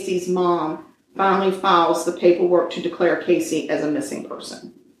when Casey's mom finally files the paperwork to declare Casey as a missing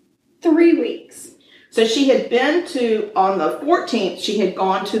person. 3 weeks. So she had been on the 14th, she had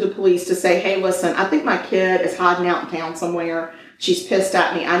gone to the police to say, hey, listen, I think my kid is hiding out in town somewhere. She's pissed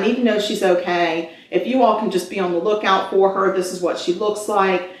at me. I need to know she's okay. If you all can just be on the lookout for her, this is what she looks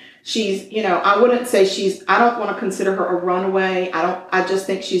like. She's, I wouldn't say I don't want to consider her a runaway. I just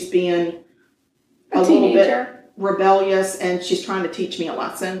think she's being a little bit rebellious, and she's trying to teach me a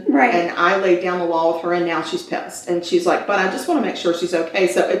lesson. Right. And I laid down the law with her, and now she's pissed. And she's like, but I just want to make sure she's okay.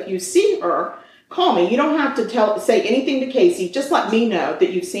 So if you see her, call me. You don't have to say anything to Casey. Just let me know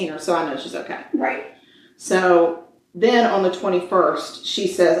that you've seen her so I know she's okay. Right. So then on the 21st, she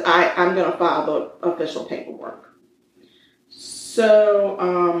says, I'm going to file the official paperwork.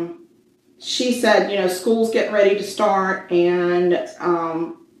 So she said, school's getting ready to start, and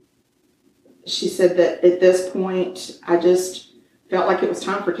she said that at this point, I just felt like it was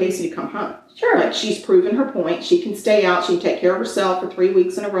time for Casey to come home. Sure. Like, she's proven her point. She can stay out. She can take care of herself for 3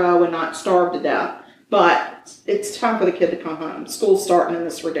 weeks in a row and not starve to death. But it's time for the kid to come home. School's starting, and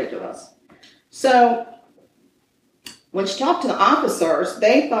this is ridiculous. So when she talked to the officers,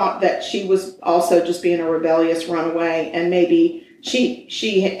 they thought that she was also just being a rebellious runaway, and maybe she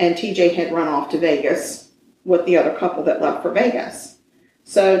and TJ had run off to Vegas with the other couple that left for Vegas.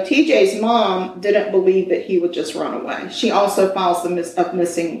 So TJ's mom didn't believe that he would just run away. She also files the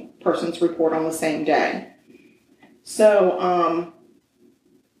missing persons report on the same day. So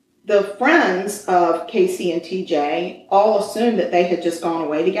the friends of Casey and TJ all assumed that they had just gone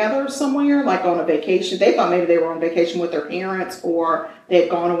away together somewhere, like on a vacation. They thought maybe they were on vacation with their parents, or they had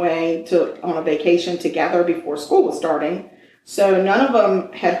gone away on a vacation together before school was starting. So none of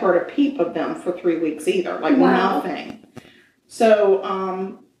them had heard a peep of them for 3 weeks either, like nothing. So,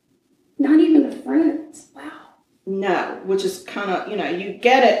 not even the friends. Wow. No, which is kind of, you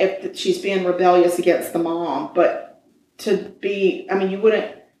get it if she's being rebellious against the mom, but to be,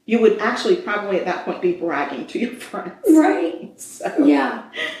 you would actually probably at that point be bragging to your friends. Right. So,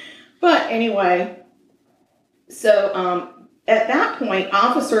 yeah. But anyway, so at that point,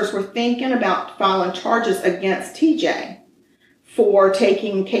 officers were thinking about filing charges against TJ for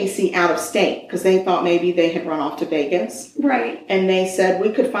taking Casey out of state because they thought maybe they had run off to Vegas. Right. And they said,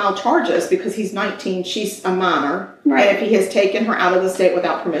 we could file charges because he's 19, she's a minor. Right. And if he has taken her out of the state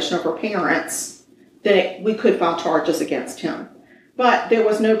without permission of her parents, then we could file charges against him. But there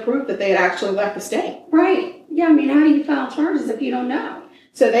was no proof that they had actually left the state. Right. Yeah, how do you file charges if you don't know?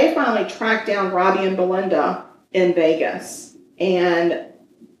 So they finally tracked down Robbie and Belinda in Vegas. And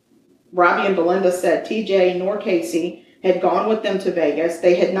Robbie and Belinda said TJ nor Casey had gone with them to Vegas.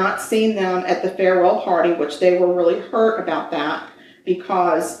 They had not seen them at the farewell party, which they were really hurt about that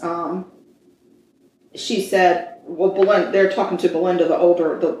because she said, well, they're talking to Belinda, the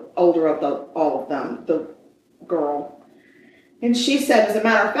older of all of them, the girl. And she said, as a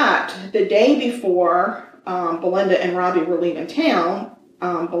matter of fact, the day before Belinda and Robbie were leaving town,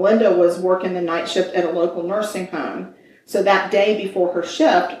 Belinda was working the night shift at a local nursing home. So that day before her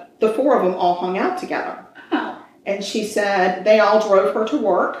shift, the four of them all hung out together. Oh. And she said they all drove her to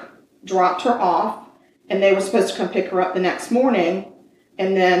work, dropped her off, and they were supposed to come pick her up the next morning.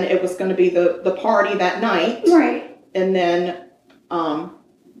 And then it was going to be the party that night. Right. And then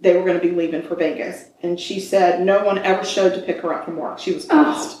they were going to be leaving for Vegas. And she said no one ever showed to pick her up from work. She was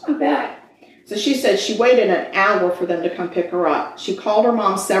pissed. Oh, I bet. So she said she waited an hour for them to come pick her up. She called her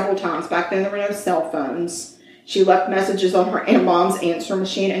mom several times. Back then there were no cell phones. She left messages on her mom's answer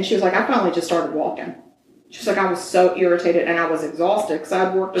machine. And she was like, I finally just started walking. She was like, I was so irritated and I was exhausted because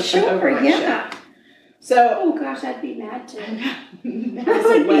I'd worked an overnight shift. So, oh gosh, I'd be mad too. I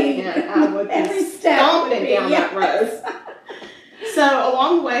would be stomping down that road. So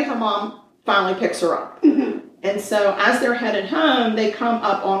along the way, her mom finally picks her up. Mm-hmm. And so as they're headed home, they come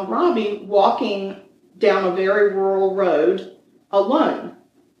up on Robbie walking down a very rural road alone.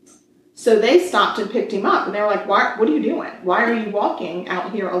 So they stopped and picked him up, and they were like, what are you doing? Why are you walking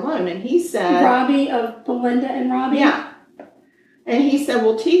out here alone? And he said... Robbie of Belinda and Robbie? Yeah. And he said,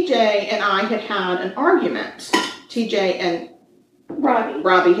 well, TJ and I had an argument. TJ and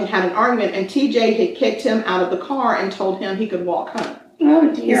Robbie had an argument, and TJ had kicked him out of the car and told him he could walk home.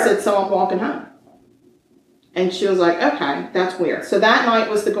 Oh, dear. He said, so I'm walking home. And she was like, okay, that's weird. So that night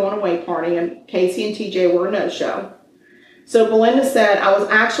was the going away party, and Casey and TJ were a no-show. So Belinda said, I was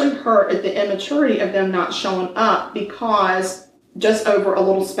actually hurt at the immaturity of them not showing up because just over a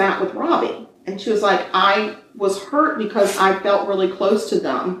little spat with Robbie. And she was like, I was hurt because I felt really close to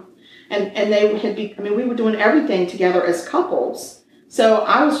them. And they had we were doing everything together as couples. So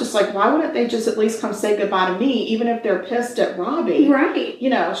I was just like, why wouldn't they just at least come say goodbye to me, even if they're pissed at Robbie? Right.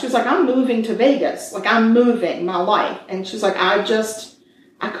 She was like, I'm moving to Vegas. Like, I'm moving my life. And she was like,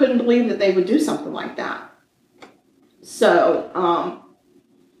 I couldn't believe that they would do something like that. So,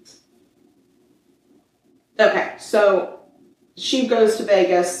 okay, so she goes to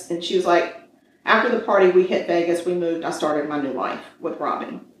Vegas, and she was like, after the party, we hit Vegas, we moved, I started my new life with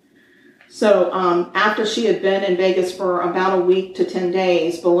Robbie. So, after she had been in Vegas for about a week to 10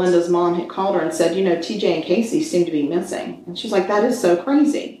 days, Belinda's mom had called her and said, TJ and Casey seem to be missing. And she's like, that is so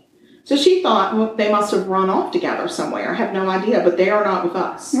crazy. So she thought they must have run off together somewhere. I have no idea, but they are not with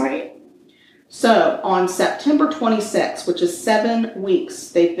us. Right. So, on September 26th, which is 7 weeks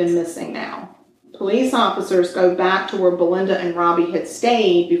they've been missing now, police officers go back to where Belinda and Robbie had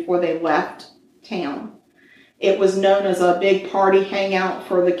stayed before they left town. It was known as a big party hangout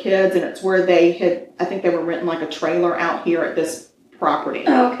for the kids, and it's where I think they were renting like a trailer out here at this property.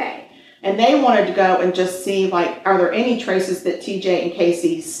 Okay. And they wanted to go and just see, are there any traces that TJ and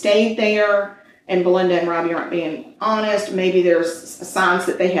Casey stayed there? And Belinda and Robbie aren't being honest. Maybe there's signs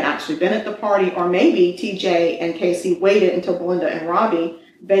that they had actually been at the party, or maybe TJ and Casey waited until Belinda and Robbie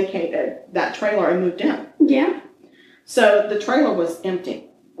vacated that trailer and moved in. Yeah. So the trailer was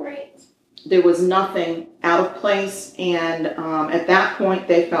empty. Right. There was nothing out of place, and at that point,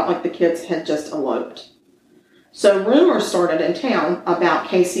 they felt like the kids had just eloped. So rumors started in town about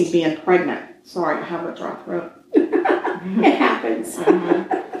Casey being pregnant. Sorry, I have a dry throat. It happens.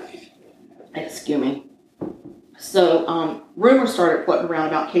 Excuse me. So rumors started floating around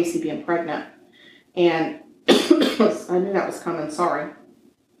about Casey being pregnant. And I knew that was coming, sorry.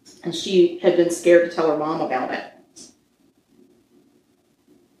 And she had been scared to tell her mom about it.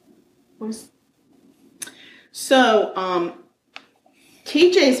 So,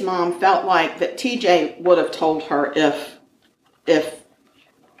 TJ's mom felt like that TJ would have told her if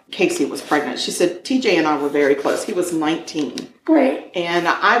Casey was pregnant. She said, TJ and I were very close. He was 19. Right. And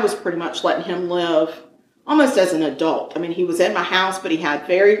I was pretty much letting him live almost as an adult. I mean, he was in my house, but he had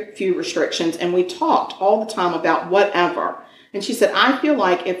very few restrictions. And we talked all the time about whatever. And she said, I feel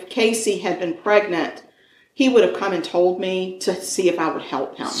like if Casey had been pregnant, he would have come and told me to see if I would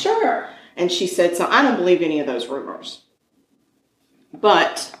help him. Sure. And she said, so I don't believe any of those rumors.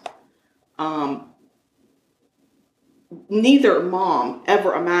 But neither mom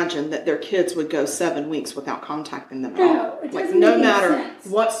ever imagined that their kids would go 7 weeks without contacting them at all. No, it Like, doesn't no make matter sense.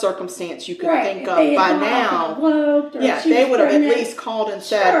 what circumstance you could Right. think If of they had by gone now. off and eloped, or Yeah, she they was would have at pregnant. least called and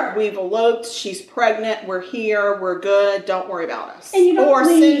said, Sure. we've eloped, she's pregnant, we're here, we're good, don't worry about us. And you don't or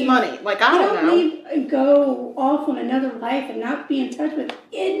leave- send money. Like, I You don't know. leave and go off on another life and not be in touch with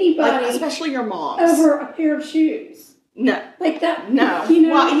anybody Like, especially your moms. over a pair of shoes. No. Like that. No. You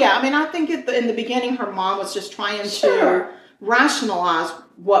know? Well, yeah, I mean, I think in the beginning, her mom was just trying Sure. to rationalize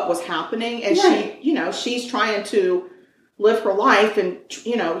what was happening. And Right. she's trying to live her life. And,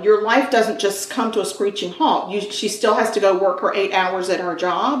 your life doesn't just come to a screeching halt. She still has to go work her 8 hours at her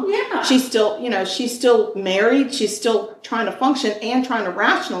job. Yeah. She's still, she's still married. She's still trying to function and trying to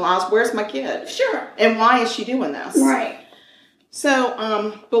rationalize, where's my kid? Sure. And why is she doing this? Right.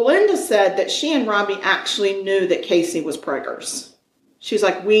 So, Belinda said that she and Robbie actually knew that Casey was preggers. She's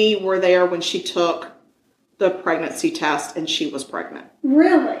like, we were there when she took the pregnancy test and she was pregnant.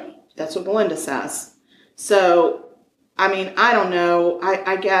 Really? That's what Belinda says. So, I mean, I don't know.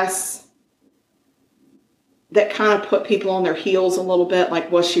 I guess that kind of put people on their heels a little bit.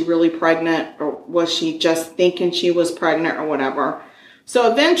 Like, was she really pregnant, or was she just thinking she was pregnant, or whatever? So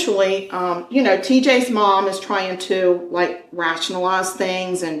eventually, TJ's mom is trying to, like, rationalize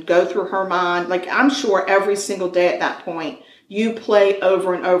things and go through her mind. Like, I'm sure every single day at that point, you play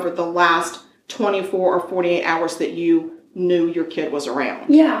over and over the last 24 or 48 hours that you knew your kid was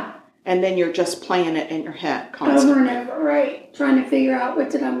around. Yeah. And then you're just playing it in your head constantly. Over and over, right. Trying to figure out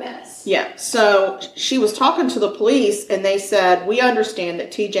what did I miss. Yeah. So she was talking to the police, and they said, we understand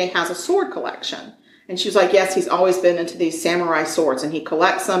that TJ has a sword collection. And she was like, yes, he's always been into these samurai swords, and he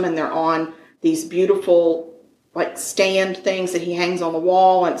collects them, and they're on these beautiful, like, stand things that he hangs on the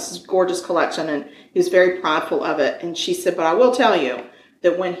wall, and it's this gorgeous collection, and he was very prideful of it. And she said, but I will tell you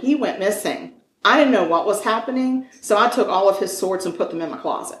that when he went missing, I didn't know what was happening, so I took all of his swords and put them in my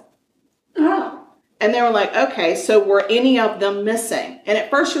closet. Oh. And they were like, okay, so were any of them missing? And at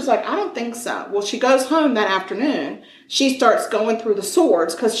first she was like, I don't think so. Well, she goes home that afternoon. She starts going through the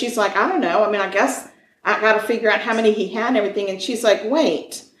swords because she's like, I don't know. I mean, I guess I got to figure out how many he had and everything. And she's like,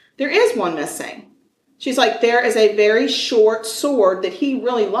 wait, there is one missing. She's like, there is a very short sword that he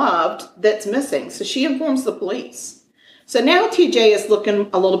really loved that's missing. So she informs the police. So now TJ is looking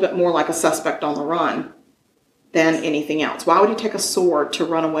a little bit more like a suspect on the run than anything else. Why would he take a sword to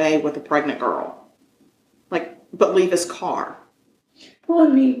run away with a pregnant girl? Like, but leave his car? Well, I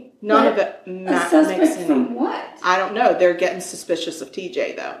mean, None of it a makes suspect any. from what? I don't know. They're getting suspicious of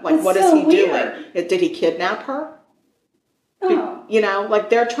TJ, though. Like, That's what is so he weird. doing? Did he kidnap her? Oh. Like,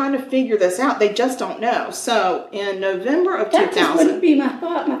 they're trying to figure this out. They just don't know. So, in November of That just 2000... wouldn't be my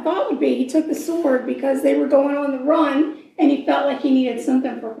thought. My thought would be he took the sword because they were going on the run and he felt like he needed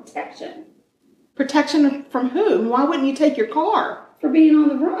something for protection. Protection from who? Why wouldn't you take your car? For being on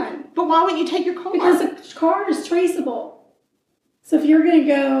the run. But why wouldn't you take your car? Because the car is traceable. So if you're going to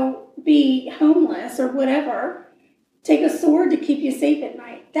go be homeless or whatever, take a sword to keep you safe at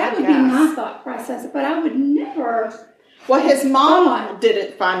night. That would be my thought process. But I would never... Well, his mom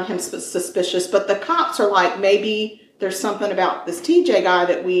didn't find him suspicious, but the cops are like, maybe there's something about this TJ guy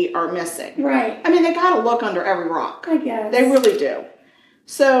that we are missing. Right. I mean, they got to look under every rock. I guess. They really do.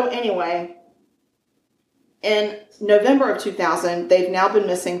 So, anyway, in November of 2000, they've now been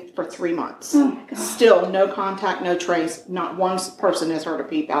missing for 3 months. Oh, my God. Still, no contact, no trace. Not one person has heard a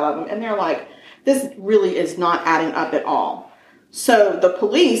peep out of them. And they're like, this really is not adding up at all. So the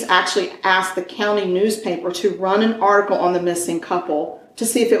police actually asked the county newspaper to run an article on the missing couple to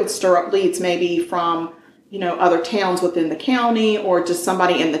see if it would stir up leads, maybe from, other towns within the county, or just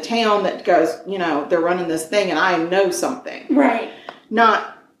somebody in the town that goes, they're running this thing and I know something. Right.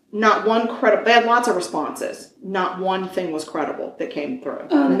 Not not one credible. They had lots of responses. Not one thing was credible that came through.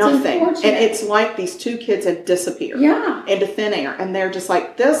 Oh, that's nothing. unfortunate. And it's like these two kids had disappeared into thin air. And they're just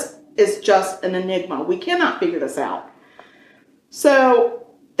like, this is just an enigma. We cannot figure this out. So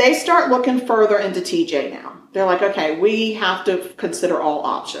they start looking further into TJ now. They're like, okay, we have to consider all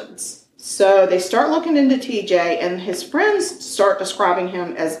options. So they start looking into TJ, and his friends start describing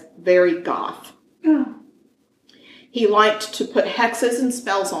him as very goth. Oh. He liked to put hexes and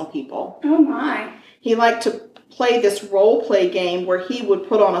spells on people. Oh, my. He liked to play this role play game where he would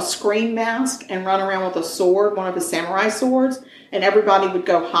put on a scream mask and run around with a sword, one of his samurai swords, and everybody would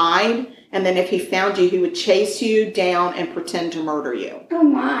go hide. And then if he found you, he would chase you down and pretend to murder you. Oh,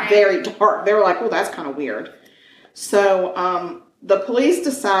 my. Very dark. They were like, well, that's kind of weird. So the police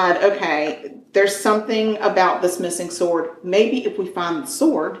decide, okay, there's something about this missing sword. Maybe if we find the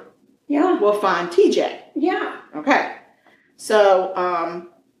sword, we'll find TJ. Yeah. Okay. So,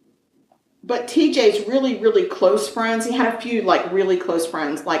 but TJ's really, really close friends. He had a few, like, really close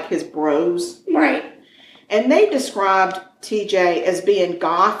friends, like his bros. Right. And they described TJ as being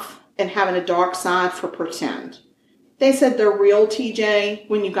goth and having a dark side for pretend. They said the real TJ,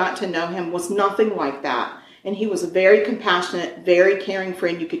 when you got to know him, was nothing like that. And he was a very compassionate, very caring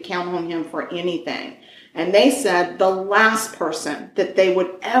friend. You could count on him for anything. And they said the last person that they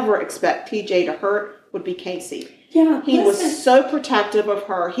would ever expect TJ to hurt would be Casey. Yeah. He was so protective of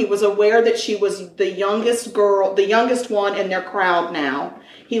her. He was aware that she was the youngest girl, the youngest one in their crowd now.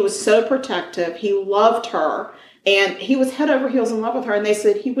 He was so protective. He loved her. And he was head over heels in love with her. And they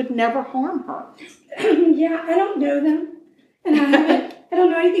said he would never harm her. Yeah, I don't know them. And I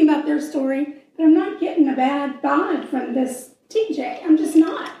don't know anything about their story. But I'm not getting a bad vibe from this TJ. I'm just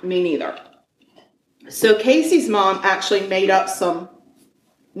not. Me neither. So Casey's mom actually made up some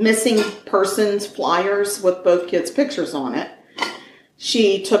missing persons flyers with both kids' pictures on it.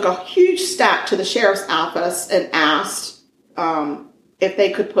 She took a huge stack to the sheriff's office and asked if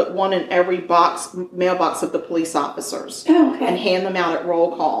they could put one in every mailbox of the police officers and hand them out at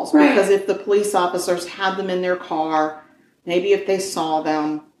roll calls. Right. Because if the police officers had them in their car, maybe if they saw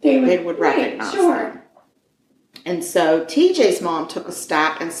them, they would recognize them. And so TJ's mom took a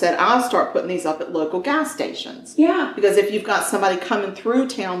stack and said, I'll start putting these up at local gas stations. Yeah. Because if you've got somebody coming through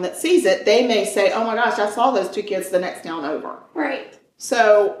town that sees it, they may say, oh my gosh, I saw those two kids the next town over. Right.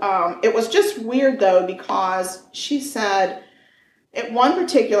 So it was just weird, though, because she said at one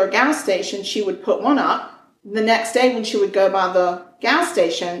particular gas station, she would put one up. The next day when she would go by the gas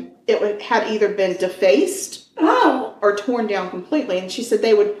station, had either been defaced or torn down completely. And she said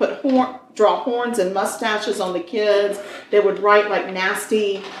they would draw horns and mustaches on the kids. They would write like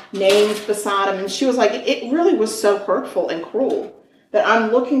nasty names beside them. And she was like, it really was so hurtful and cruel that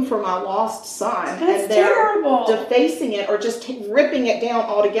I'm looking for my lost son. That's and they're terrible. Defacing it or just ripping it down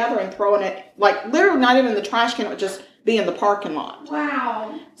altogether and throwing it, like literally not even in the trash can, it would just be in the parking lot.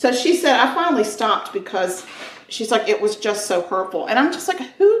 Wow. So she said, I finally stopped because she's like, it was just so hurtful. And I'm just like,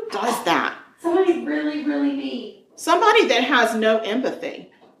 who does that? Somebody really, really mean. Somebody that has no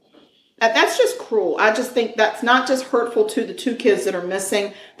empathy. That's just cruel. I just think that's not just hurtful to the two kids that are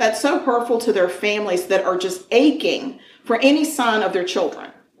missing. That's so hurtful to their families that are just aching for any sign of their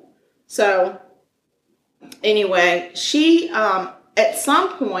children. So anyway, she, at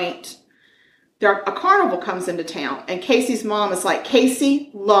some point, a carnival comes into town. And Casey's mom is like,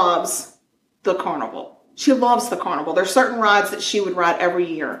 Casey loves the carnival. She loves the carnival. There's certain rides that she would ride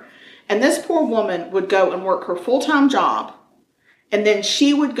every year. And this poor woman would go and work her full-time job. And then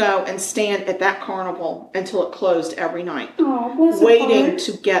she would go and stand at that carnival until it closed every night. Waiting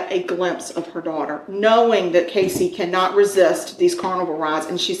to get a glimpse of her daughter. Knowing that Casey cannot resist these carnival rides.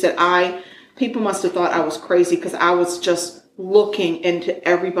 And she said, people must have thought I was crazy because I was just looking into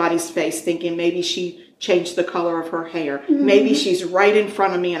everybody's face thinking maybe she changed the color of her hair. Mm-hmm. Maybe she's right in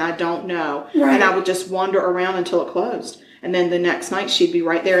front of me and I don't know. Right. And I would just wander around until it closed. And then the next night she'd be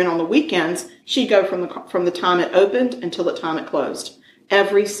right there. And on the weekends, she'd go from the time it opened until the time it closed.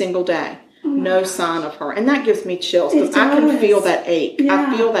 Every single day. Mm-hmm. No sign of her. And that gives me chills because I can feel that ache.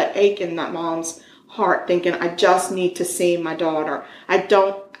 Yeah. I feel that ache in that mom's heart thinking, I just need to see my daughter. I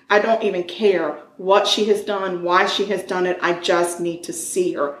don't even care what she has done, why she has done it. I just need to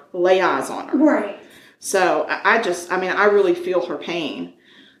see her, lay eyes on her. Right. So I really feel her pain.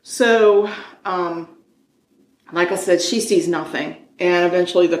 So, like I said, she sees nothing. And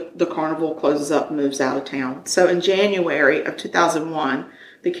eventually the carnival closes up and moves out of town. So in January of 2001,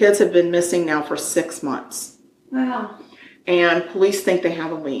 the kids have been missing now for 6 months. Wow. And police think they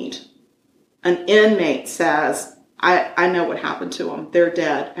have a lead. An inmate says, I know what happened to them. They're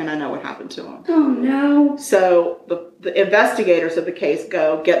dead, and I know what happened to them. Oh, no. So the investigators of the case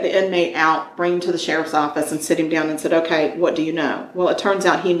go, get the inmate out, bring him to the sheriff's office, and sit him down and said, okay, what do you know? Well, it turns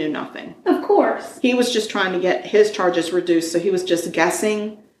out he knew nothing. Of course. He was just trying to get his charges reduced, so he was just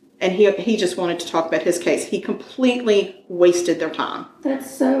guessing, and he just wanted to talk about his case. He completely wasted their time. That's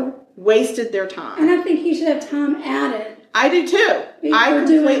so... Wasted their time. And I think he should have time added. I do too. I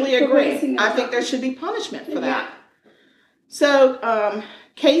completely agree. I think there time. should be punishment for that. Yeah. So,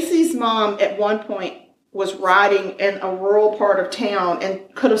 Casey's mom at one point was riding in a rural part of town and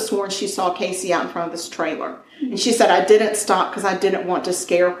could have sworn she saw Casey out in front of this trailer. And she said, I didn't stop because I didn't want to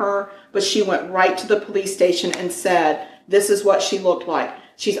scare her, but she went right to the police station and said, this is what she looked like.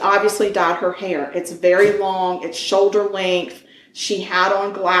 She's obviously dyed her hair. It's very long. It's shoulder length. She had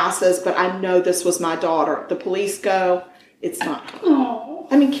on glasses, but I know this was my daughter. The police go, it's not her. Oh.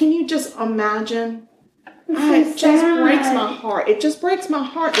 I mean, can you just imagine? It's It so just sad. breaks my heart. It just breaks my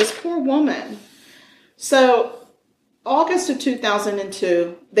heart. This poor woman. So, August of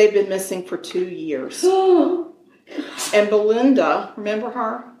 2002, they've been missing for 2 years. Oh, And Belinda, remember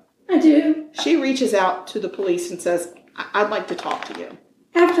her? I do. She reaches out to the police and says, I'd like to talk to you.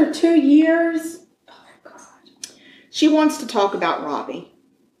 After 2 years, oh, God. She wants to talk about Robbie.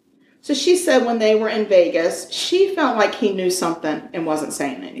 So she said when they were in Vegas, she felt like he knew something and wasn't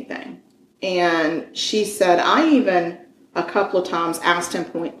saying anything. And she said, I even a couple of times asked him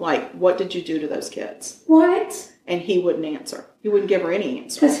point blank, what did you do to those kids? What? And he wouldn't answer. He wouldn't give her any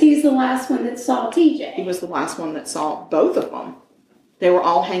answer. Because he's the last one that saw TJ. He was the last one that saw both of them. They were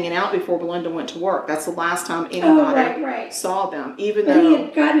all hanging out before Belinda went to work. That's the last time anybody right. saw them. Even But though he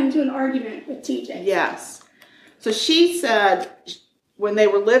had gotten into an argument with TJ. Yes. So she said when they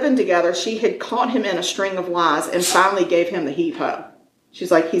were living together, she had caught him in a string of lies and finally gave him the heave-ho. She's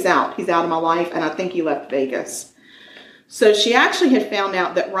like, he's out. He's out of my life, and I think he left Vegas. So she actually had found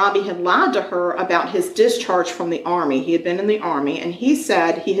out that Robbie had lied to her about his discharge from the Army. He had been in the Army, and he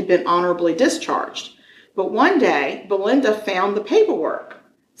said he had been honorably discharged. But one day, Belinda found the paperwork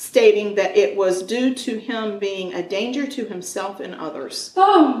stating that it was due to him being a danger to himself and others.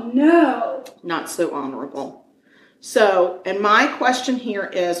 Oh, no. Not so honorable. So, and my question here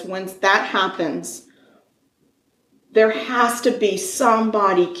is, when that happens, there has to be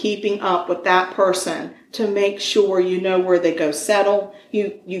somebody keeping up with that person to make sure you know where they go settle,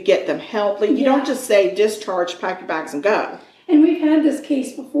 you get them help. Like, you don't just say discharge, pack your bags, and go. And we've had this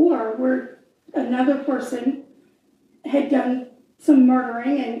case before where another person had done some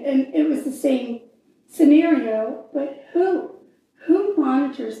murdering and it was the same scenario, but who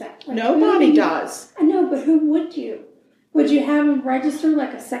monitors that? Like, Nobody does. I know, but who would you? Would you have them register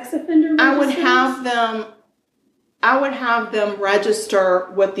like a sex offender register? I would have them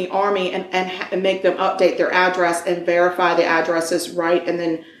register with the Army and make them update their address and verify the address is right, and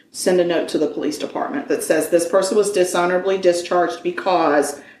then send a note to the police department that says this person was dishonorably discharged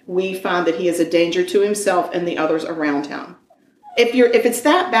because we find that he is a danger to himself and the others around him. If it's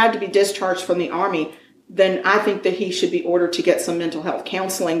that bad to be discharged from the Army, then I think that he should be ordered to get some mental health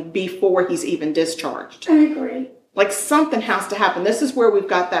counseling before he's even discharged. I agree. Like, something has to happen. This is where we've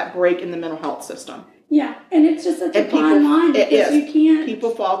got that break in the mental health system. Yeah, and it's just such a And fine line it because is. you can't.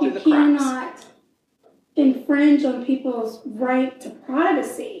 People fall through you the cracks. cannot infringe on people's right to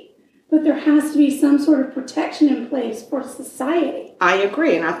privacy, but there has to be some sort of protection in place for society. I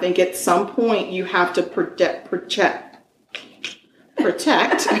agree, and I think at some point you have to protect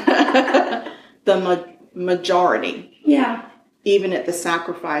the majority. Yeah. Even at the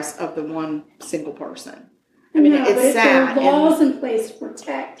sacrifice of the one single person. I mean, know, it's but if sad. there are laws in place to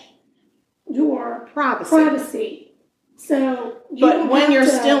protect your Privacy. So, But when you're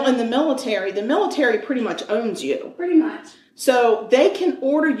still in the military pretty much owns you. pretty much So they can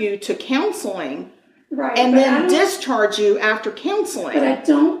order you to counseling right, and but then discharge you after counseling. But I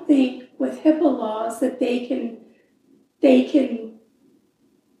don't think with HIPAA laws that they can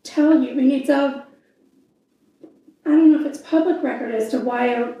tell you. I mean, I don't know if it's public record as to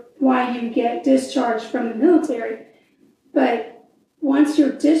why you get discharged from the military, but once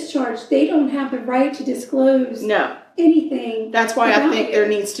you're discharged, they don't have the right to disclose anything. That's why I think you. there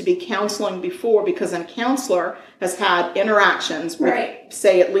needs to be counseling before, because a counselor has had interactions with,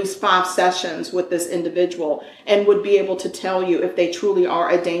 say, at least 5 sessions with this individual and would be able to tell you if they truly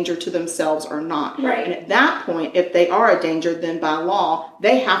are a danger to themselves or not. Right. And at that point, if they are a danger, then by law,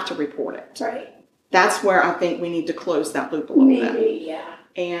 they have to report it. Right. That's where I think we need to close that loop a little bit. Maybe, yeah.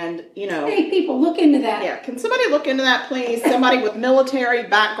 And, Hey, people, look into that. Yeah, can somebody look into that, please? Somebody with military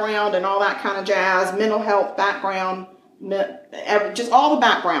background and all that kind of jazz, mental health background, just all the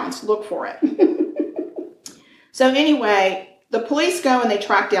backgrounds. Look for it. So anyway, the police go and they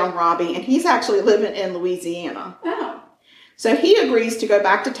track down Robbie, and he's actually living in Louisiana. Oh. So he agrees to go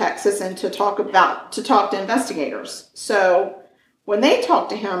back to Texas and to talk to investigators. So when they talked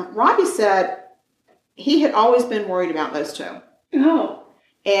to him, Robbie said he had always been worried about those two. Oh.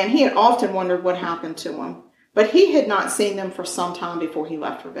 And he had often wondered what happened to them. But he had not seen them for some time before he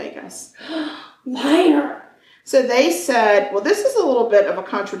left for Vegas. Liar. So they said, well, this is a little bit of a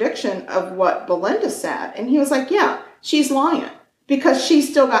contradiction of what Belinda said. And he was like, yeah, she's lying because she's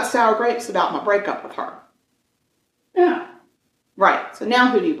still got sour grapes about my breakup with her. Yeah. Right. So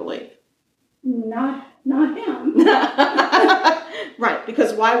now who do you believe? Not him. Right.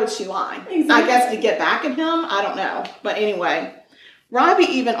 Because why would she lie? Exactly. I guess to get back at him? I don't know. But anyway, Robbie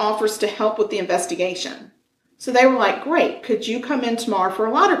even offers to help with the investigation. So they were like, great, could you come in tomorrow for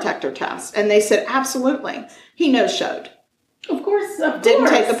a lie detector test? And they said, absolutely. He no-showed. Of course. Didn't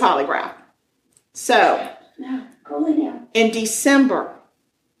take the polygraph. So, No, calling him. in December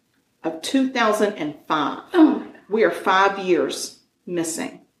of 2005, Oh my God. we are 5 years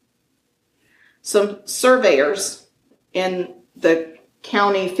missing. Some surveyors in the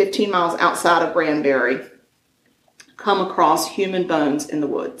county 15 miles outside of Granbury come across human bones in the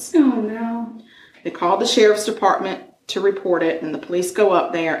woods. Oh no. They call the sheriff's department to report it, and the police go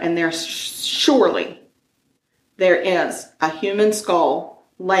up there, and surely there is a human skull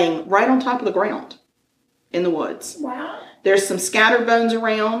laying right on top of the ground in the woods. Wow. There's some scattered bones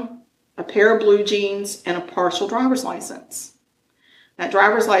around, a pair of blue jeans, and a partial driver's license. That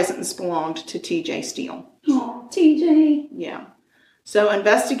driver's license belonged to TJ Steele. Oh, TJ. Yeah. So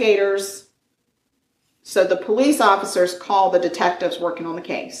the police officers call the detectives working on the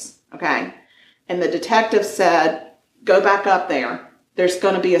case, okay? And the detective said, go back up there. There's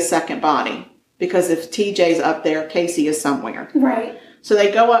going to be a second body. Because if TJ's up there, Casey is somewhere. Right. So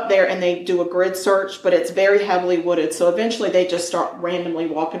they go up there and they do a grid search, but it's very heavily wooded. So eventually they just start randomly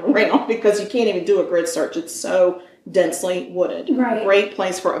walking around because you can't even do a grid search. It's so densely wooded. Right. Great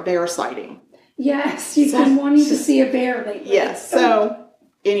place for a bear sighting. Yes, you've been wanting to see a bear lately. Yes. So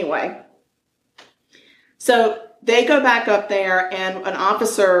anyway. So they go back up there and an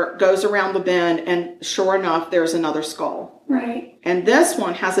officer goes around the bend and sure enough, there's another skull. Right. And this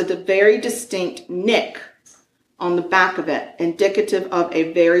one has a very distinct nick on the back of it, indicative of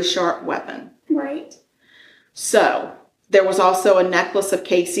a very sharp weapon. Right. So there was also a necklace of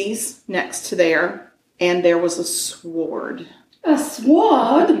Casey's next to there, and there was a sword. A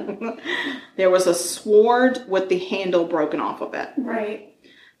sword? There was a sword with the handle broken off of it. Right.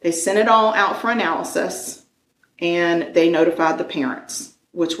 They sent it all out for analysis, and they notified the parents,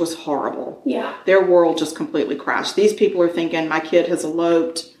 which was horrible. Yeah. Their world just completely crashed. These people are thinking, my kid has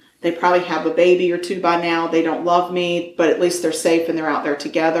eloped. They probably have a baby or two by now. They don't love me, but at least they're safe and they're out there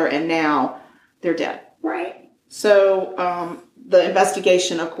together, and now they're dead. Right. So the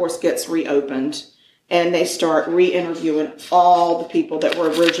investigation, of course, gets reopened, and they start re-interviewing all the people that were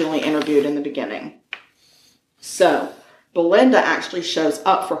originally interviewed in the beginning. So Belinda actually shows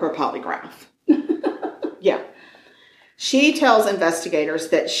up for her polygraph. Yeah. She tells investigators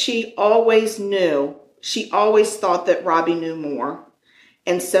that she always thought that Robbie knew more.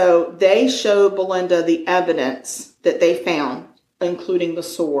 And so they show Belinda the evidence that they found, including the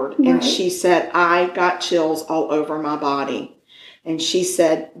sword. Right. And she said, I got chills all over my body. And she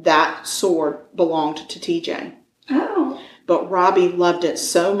said that sword belonged to TJ. Oh. But Robbie loved it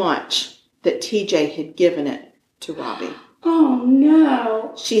so much that TJ had given it to Robbie. Oh,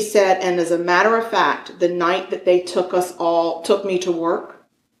 no. She said, and as a matter of fact, the night that they took me to work,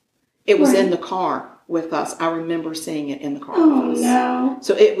 it was in the car with us. I remember seeing it in the car with us. No.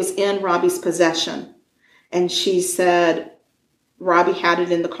 So it was in Robbie's possession. And she said, Robbie had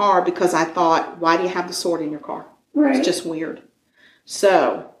it in the car because I thought, why do you have the sword in your car? Right. It's just weird.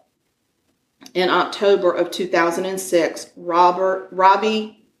 So in October of 2006,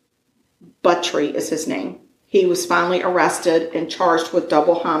 Robbie Buttry is his name. He was finally arrested and charged with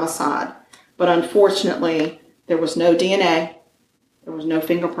double homicide. But unfortunately, there was no DNA. There was no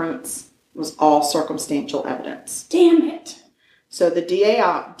fingerprints. It was all circumstantial evidence. Damn it. So the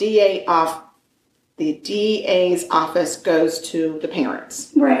DA's office goes to the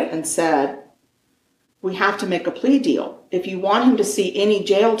parents. Right. And said, we have to make a plea deal. If you want him to see any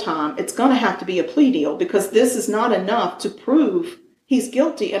jail time, it's going to have to be a plea deal because this is not enough to prove he's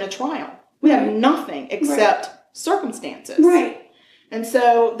guilty in a trial. We have nothing except circumstances. Right. And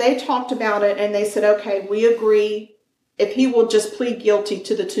so they talked about it and they said, okay, we agree if he will just plead guilty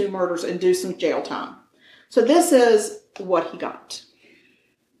to the 2 murders and do some jail time. So this is what he got.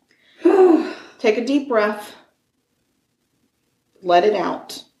 Take a deep breath. Let it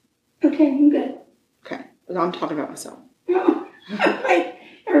out. Okay, I'm good. Okay. I'm talking about myself.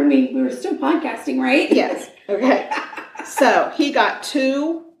 I mean, we were still podcasting, right? Yes. Okay. So he got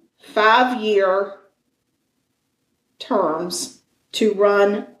 2 5-year terms to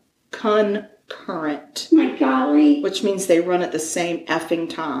run concurrent, My golly. which means they run at the same effing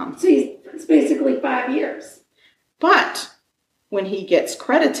time. So it's basically 5 years. But when he gets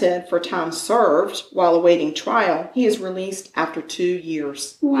credited for time served while awaiting trial, he is released after 2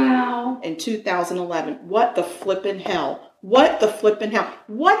 years Wow. in 2011. What the flippin' hell? What the flippin' hell?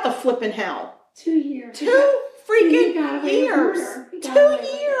 What the flippin' hell? 2 years. 2 He freaking got away with years. murder. He got 2 away with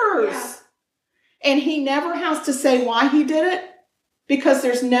it. years. Yeah. And he never has to say why he did it because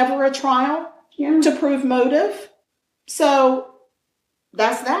there's never a trial Yeah. to prove motive. So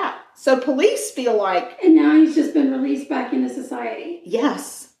that's that. So police feel like, And now he's just been released back into society.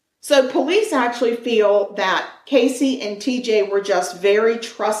 yes. So police actually feel that Casey and TJ were just very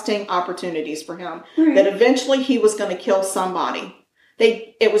trusting opportunities for him. Right. That eventually he was going to kill somebody.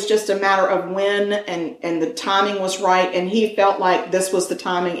 It was just a matter of when and the timing was right. And he felt like this was the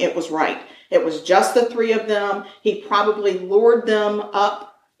timing. It was right. It was just the 3 of them. He probably lured them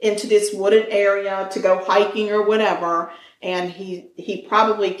up into this wooded area to go hiking or whatever. And he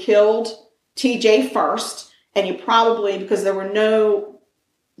probably killed TJ first. And he probably, because there were no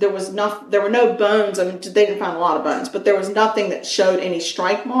bones. I mean, they didn't find a lot of bones, but there was nothing that showed any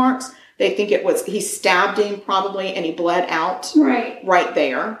strike marks. They think it was, he stabbed him probably and he bled out right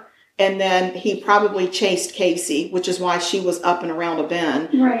there. And then he probably chased Casey, which is why she was up and around a bend,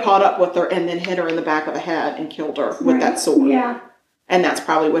 Right. caught up with her and then hit her in the back of the head and killed her with that sword. Yeah. And that's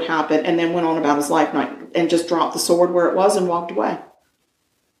probably what happened. And then went on about his life and just dropped the sword where it was and walked away.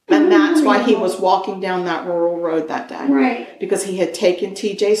 And that's why he was walking down that rural road that day. Right. Because he had taken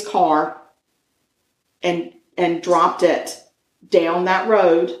TJ's car and dropped it down that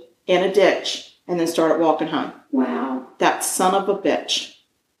road in a ditch and then started walking home. Wow. That son of a bitch.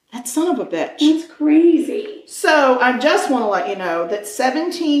 That son of a bitch. That's crazy. So I just want to let you know that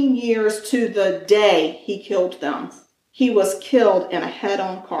 17 years to the day he killed them, he was killed in a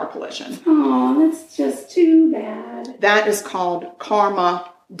head-on car collision. Oh, that's just too bad. That is called karma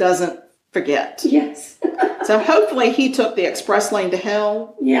doesn't forget. Yes. So hopefully he took the express lane to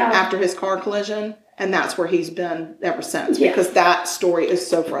hell Yeah. after his car collision, and that's where he's been ever since, Yeah. because that story is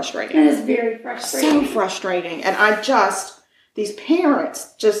so frustrating. That is very frustrating. So frustrating. And these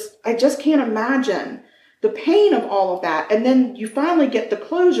parents, I just can't imagine the pain of all of that. And then you finally get the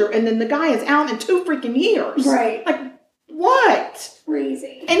closure, and then the guy is out in 2 freaking years. Right. Like, what?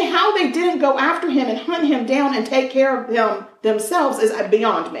 Crazy. And how they didn't go after him and hunt him down and take care of him themselves is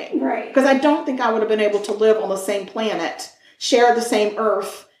beyond me. Right. Because I don't think I would have been able to live on the same planet, share the same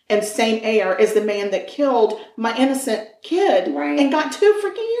earth and same air as the man that killed my innocent kid Right. and got 2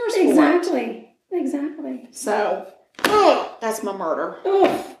 freaking years for it. Exactly. Exactly. So, that's my murder.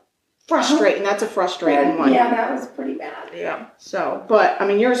 Oh. Frustrating. That's a frustrating one. Yeah, that was pretty bad. Yeah. So, but I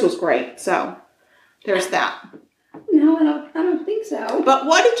mean, yours was great. So, there's that. No, I don't think so. But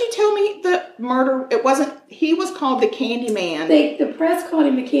what did you tell me the murder? It wasn't. He was called the Candyman. The press called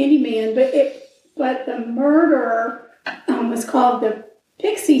him the Candyman, but the murder was called the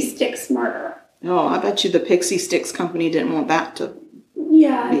Pixie Sticks murder. Oh, I bet you the Pixie Sticks company didn't want that to.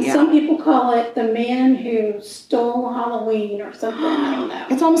 Yeah, and Yeah. some people call it the man who stole Halloween or something. I don't know.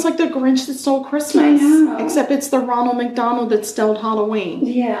 It's almost like the Grinch that stole Christmas. I know. Except it's the Ronald McDonald that stole Halloween.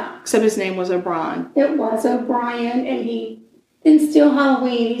 Yeah, Except his name was O'Brien. it was O'Brien, and he didn't steal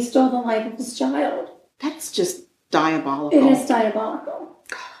Halloween. He stole the life of his child. That's just diabolical. It is diabolical.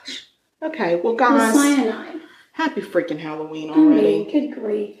 Okay, well, The guys, cyanide. happy freaking Halloween I mean, already. good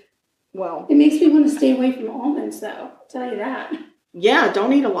grief. Well, It makes me want to stay away from almonds, though. I'll tell you that. yeah,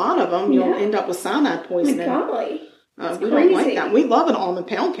 don't eat a lot of them. You'll Yeah. end up with cyanide My poisoning. golly. We don't like crazy. that. We love an almond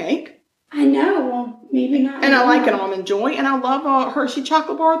pound cake. I know. Well, maybe not. And I like an anymore. almond joy, and I love a Hershey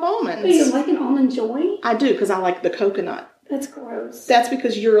chocolate bar with almonds. Oh, you like an almond joy? I do, because I like the coconut. That's gross. That's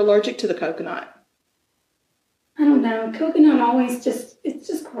because you're allergic to the coconut. I don't know. Coconut always it's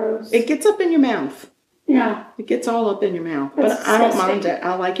just gross. It gets up in your mouth. Yeah. It gets all up in your mouth. That's But I don't disgusting. mind it.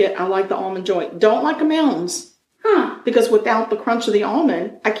 I like it. I like the almond joy. Don't like the mounds. Huh. Because without the crunch of the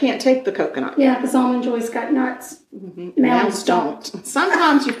almond, I can't take the coconut. Yeah, because almond joy's got nuts. Mounds don't.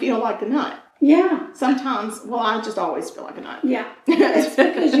 Sometimes you feel like a nut. Yeah. Sometimes, well, I just always feel like a nut. Yeah. It's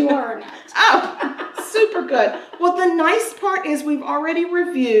because you are a nut. Oh, super good. Well, the nice part is we've already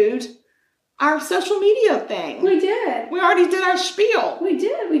reviewed our social media thing. We did. We already did our spiel. We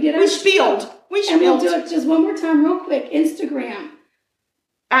did. We did We our spieled. We And we'll spieled do it just one more time real quick. Instagram,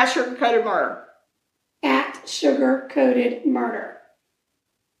 at Sugar Coated Murder. @sugarcoatedmurder.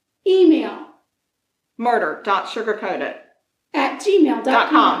 Email, murder.sugarcoated.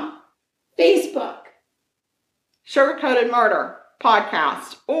 @gmail.com. Facebook. Sugarcoated Murder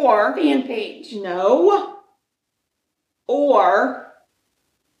Podcast. Or Fan page. No. Or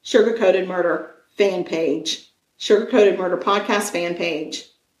Sugarcoated Murder fan page. Sugarcoated Murder Podcast fan page.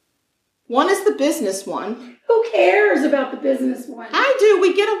 One is the business one. Who cares about the business one? I do.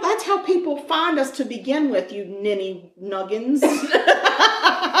 That's how people find us to begin with, you ninny nuggins.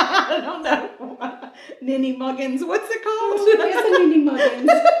 I don't know. Ninny muggins. What's it called? It's a Ninny Muggins.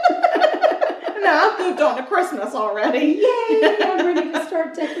 No, I've moved on to Christmas already. Yay! I'm ready to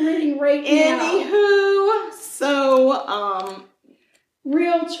start decorating right now. Anywho, so,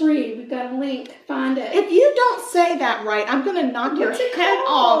 Real tree. We've got a link. Find it. if you don't say that right, I'm going to knock your What's it head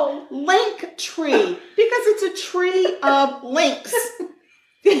called? off. Link tree. Because it's a tree of links.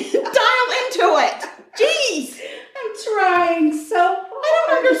 Dial into it. Jeez. I'm trying so hard. I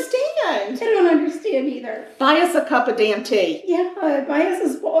don't understand. I don't understand either. Buy us a cup of damn tea. Yeah, buy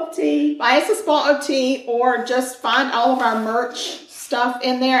us a bowl of tea. Buy us a spot of tea, or just find all of our merch stuff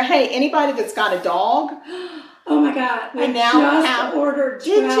in there. Hey, anybody that's got a dog, Oh my God! We I now just have- ordered.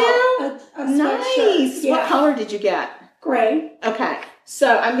 Did Trout, you? A nice. sweatshirt. Yeah. What color did you get? Gray. Okay,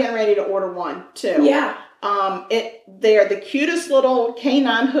 so I'm getting ready to order one too. Yeah. They're the cutest little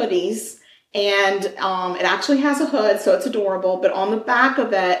canine hoodies, and it actually has a hood, so it's adorable. But on the back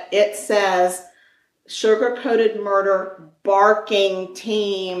of it, it says "Sugar-Coated Murder Barking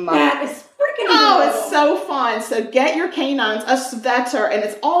Team." That is freaking Oh, adorable. it's so fun. So get your canines a sweater, and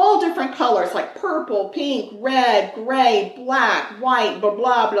it's all different colors, like purple, pink, red, gray, black, white, blah,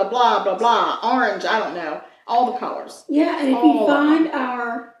 blah, blah, blah, blah, blah, orange, I don't know. All the colors. Yeah, and if all you of find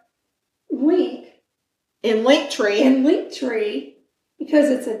our link In Linktree. in Linktree, because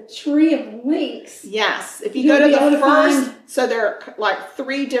it's a tree of links, Yes. If you You'll go to be able the to first, find- so there are like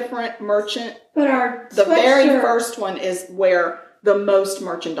 3 different merchant. but our The very sweatshirt, first one is where the most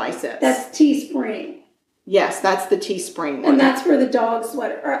merchandise is. that's Teespring, Yes, that's the Teespring one. and that's where the dog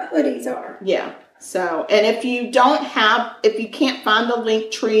sweater hoodies are. Yeah. So, and if you can't find the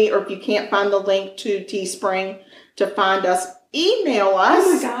link tree, or if you can't find the link to Teespring to find us, email us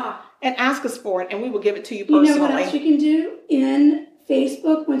Oh my God! and ask us for it, and we will give it to you You personally. know what else you can do in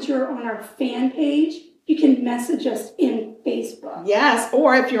Facebook? Once you're on our fan page, you can message us in Facebook. Yes,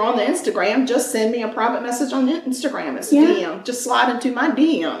 or if you're on the Instagram, just send me a private message on the Instagram. It's Yeah. DM. Just slide into my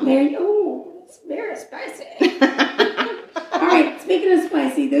DM. There you go. It's very spicy. All right. Speaking of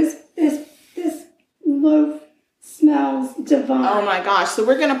spicy, this loaf smells divine. Oh my gosh. So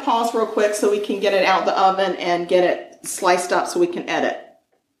we're going to pause real quick so we can get it out the oven and get it sliced up so we can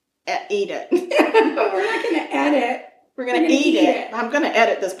eat it. But we're not going to edit. We're going to eat it. I'm going to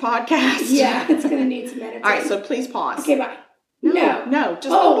edit this podcast. Yeah, it's going to need some editing. All right, so please pause. Okay, bye. No, just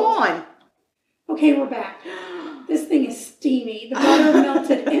Oh. hold on. Okay, we're back. This thing is steamy. The butter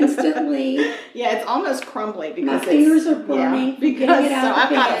melted instantly. Yeah, it's almost crumbly because My fingers are burning. Yeah, because Getting it out so of the I've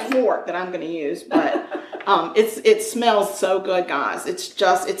got pan. a fork that I'm going to use, but it smells so good, guys. It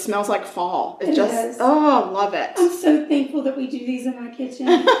smells like fall. It does. Oh, love it. I'm so thankful that we do these in my kitchen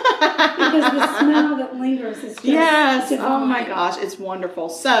because the smell that lingers is just Yes. divine. Oh my gosh, it's wonderful.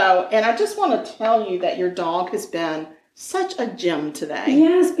 So, and I just want to tell you that your dog has been such a gem today.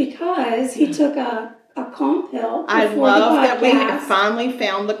 Yes, because he took a calm pill. I before love the that we podcast. have finally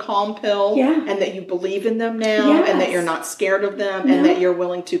found the calm pill, Yeah. and that you believe in them now, and that Yes. you're not scared of them, No. and that you're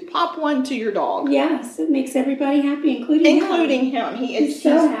willing to pop one to your dog. Yes, it makes everybody happy, including Him. He's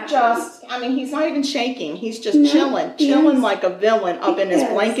so happy. just, I mean, he's not even shaking. He's just No, chilling he is. like a villain up He in his is.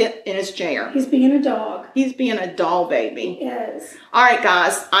 blanket in his chair. He's being a dog. He's being a doll baby. Yes. All right,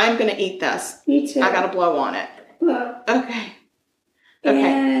 guys, I'm going to eat this. Me too. I got to blow on it. Well, Okay. Okay.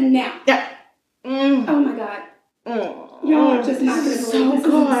 and now. Yeah. Mm. Oh my God. Mm. Y'all are just not going to This is believe so this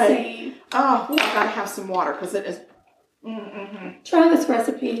good. is insane. Oh, I got to have some water because it is. Mm-hmm. Try this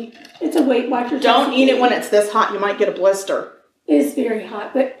recipe. It's a Weight Watchers Don't recipe. eat it when it's this hot. You might get a blister. It's very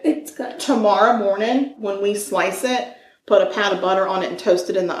hot, but it's good. Tomorrow morning, when we slice it, put a pat of butter on it and toast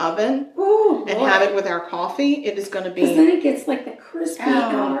it in the oven Oh, and have it with our coffee. It is going to Because be then it gets like the crispy Oh,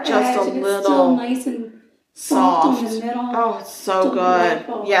 outer just edge, a and it's little still nice and soft in soft. the middle. Oh, it's so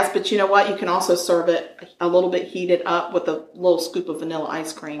Delightful. good. Yes, but you know what? You can also serve it a little bit heated up with a little scoop of vanilla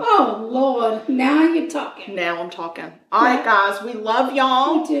ice cream. Oh, Lord. Now you're talking. Now I'm talking. All right, guys, we love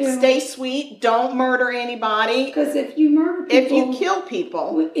y'all. We do. Stay sweet. Don't murder anybody. Because if you murder people,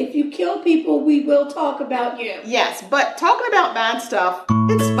 If you kill people, we will talk about you. yes, but talking about bad stuff,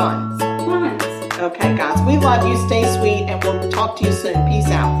 it's fun. Tons. Okay, guys, we love you. Stay sweet, and we'll talk to you soon. Peace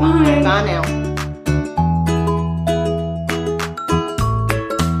out. Bye. Bye now.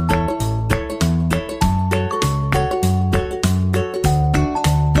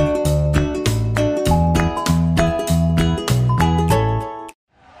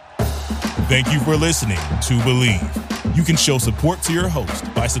 Thank you for listening to Believe. You can show support to your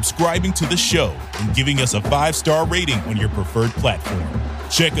host by subscribing to the show and giving us a 5-star rating on your preferred platform.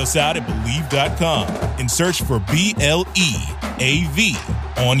 Check us out at Believe.com and search for BLEAV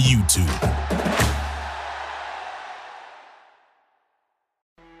on YouTube.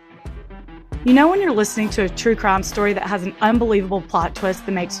 You know when you're listening to a true crime story that has an unbelievable plot twist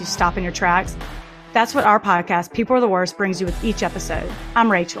that makes you stop in your tracks? That's what our podcast, People Are the Worst, brings you with each episode.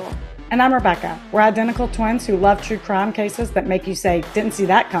 I'm Rachel. And I'm Rebecca. We're identical twins who love true crime cases that make you say, didn't see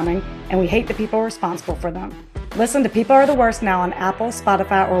that coming, and we hate the people responsible for them. Listen to People Are the Worst now on Apple,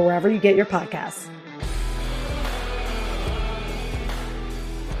 Spotify, or wherever you get your podcasts.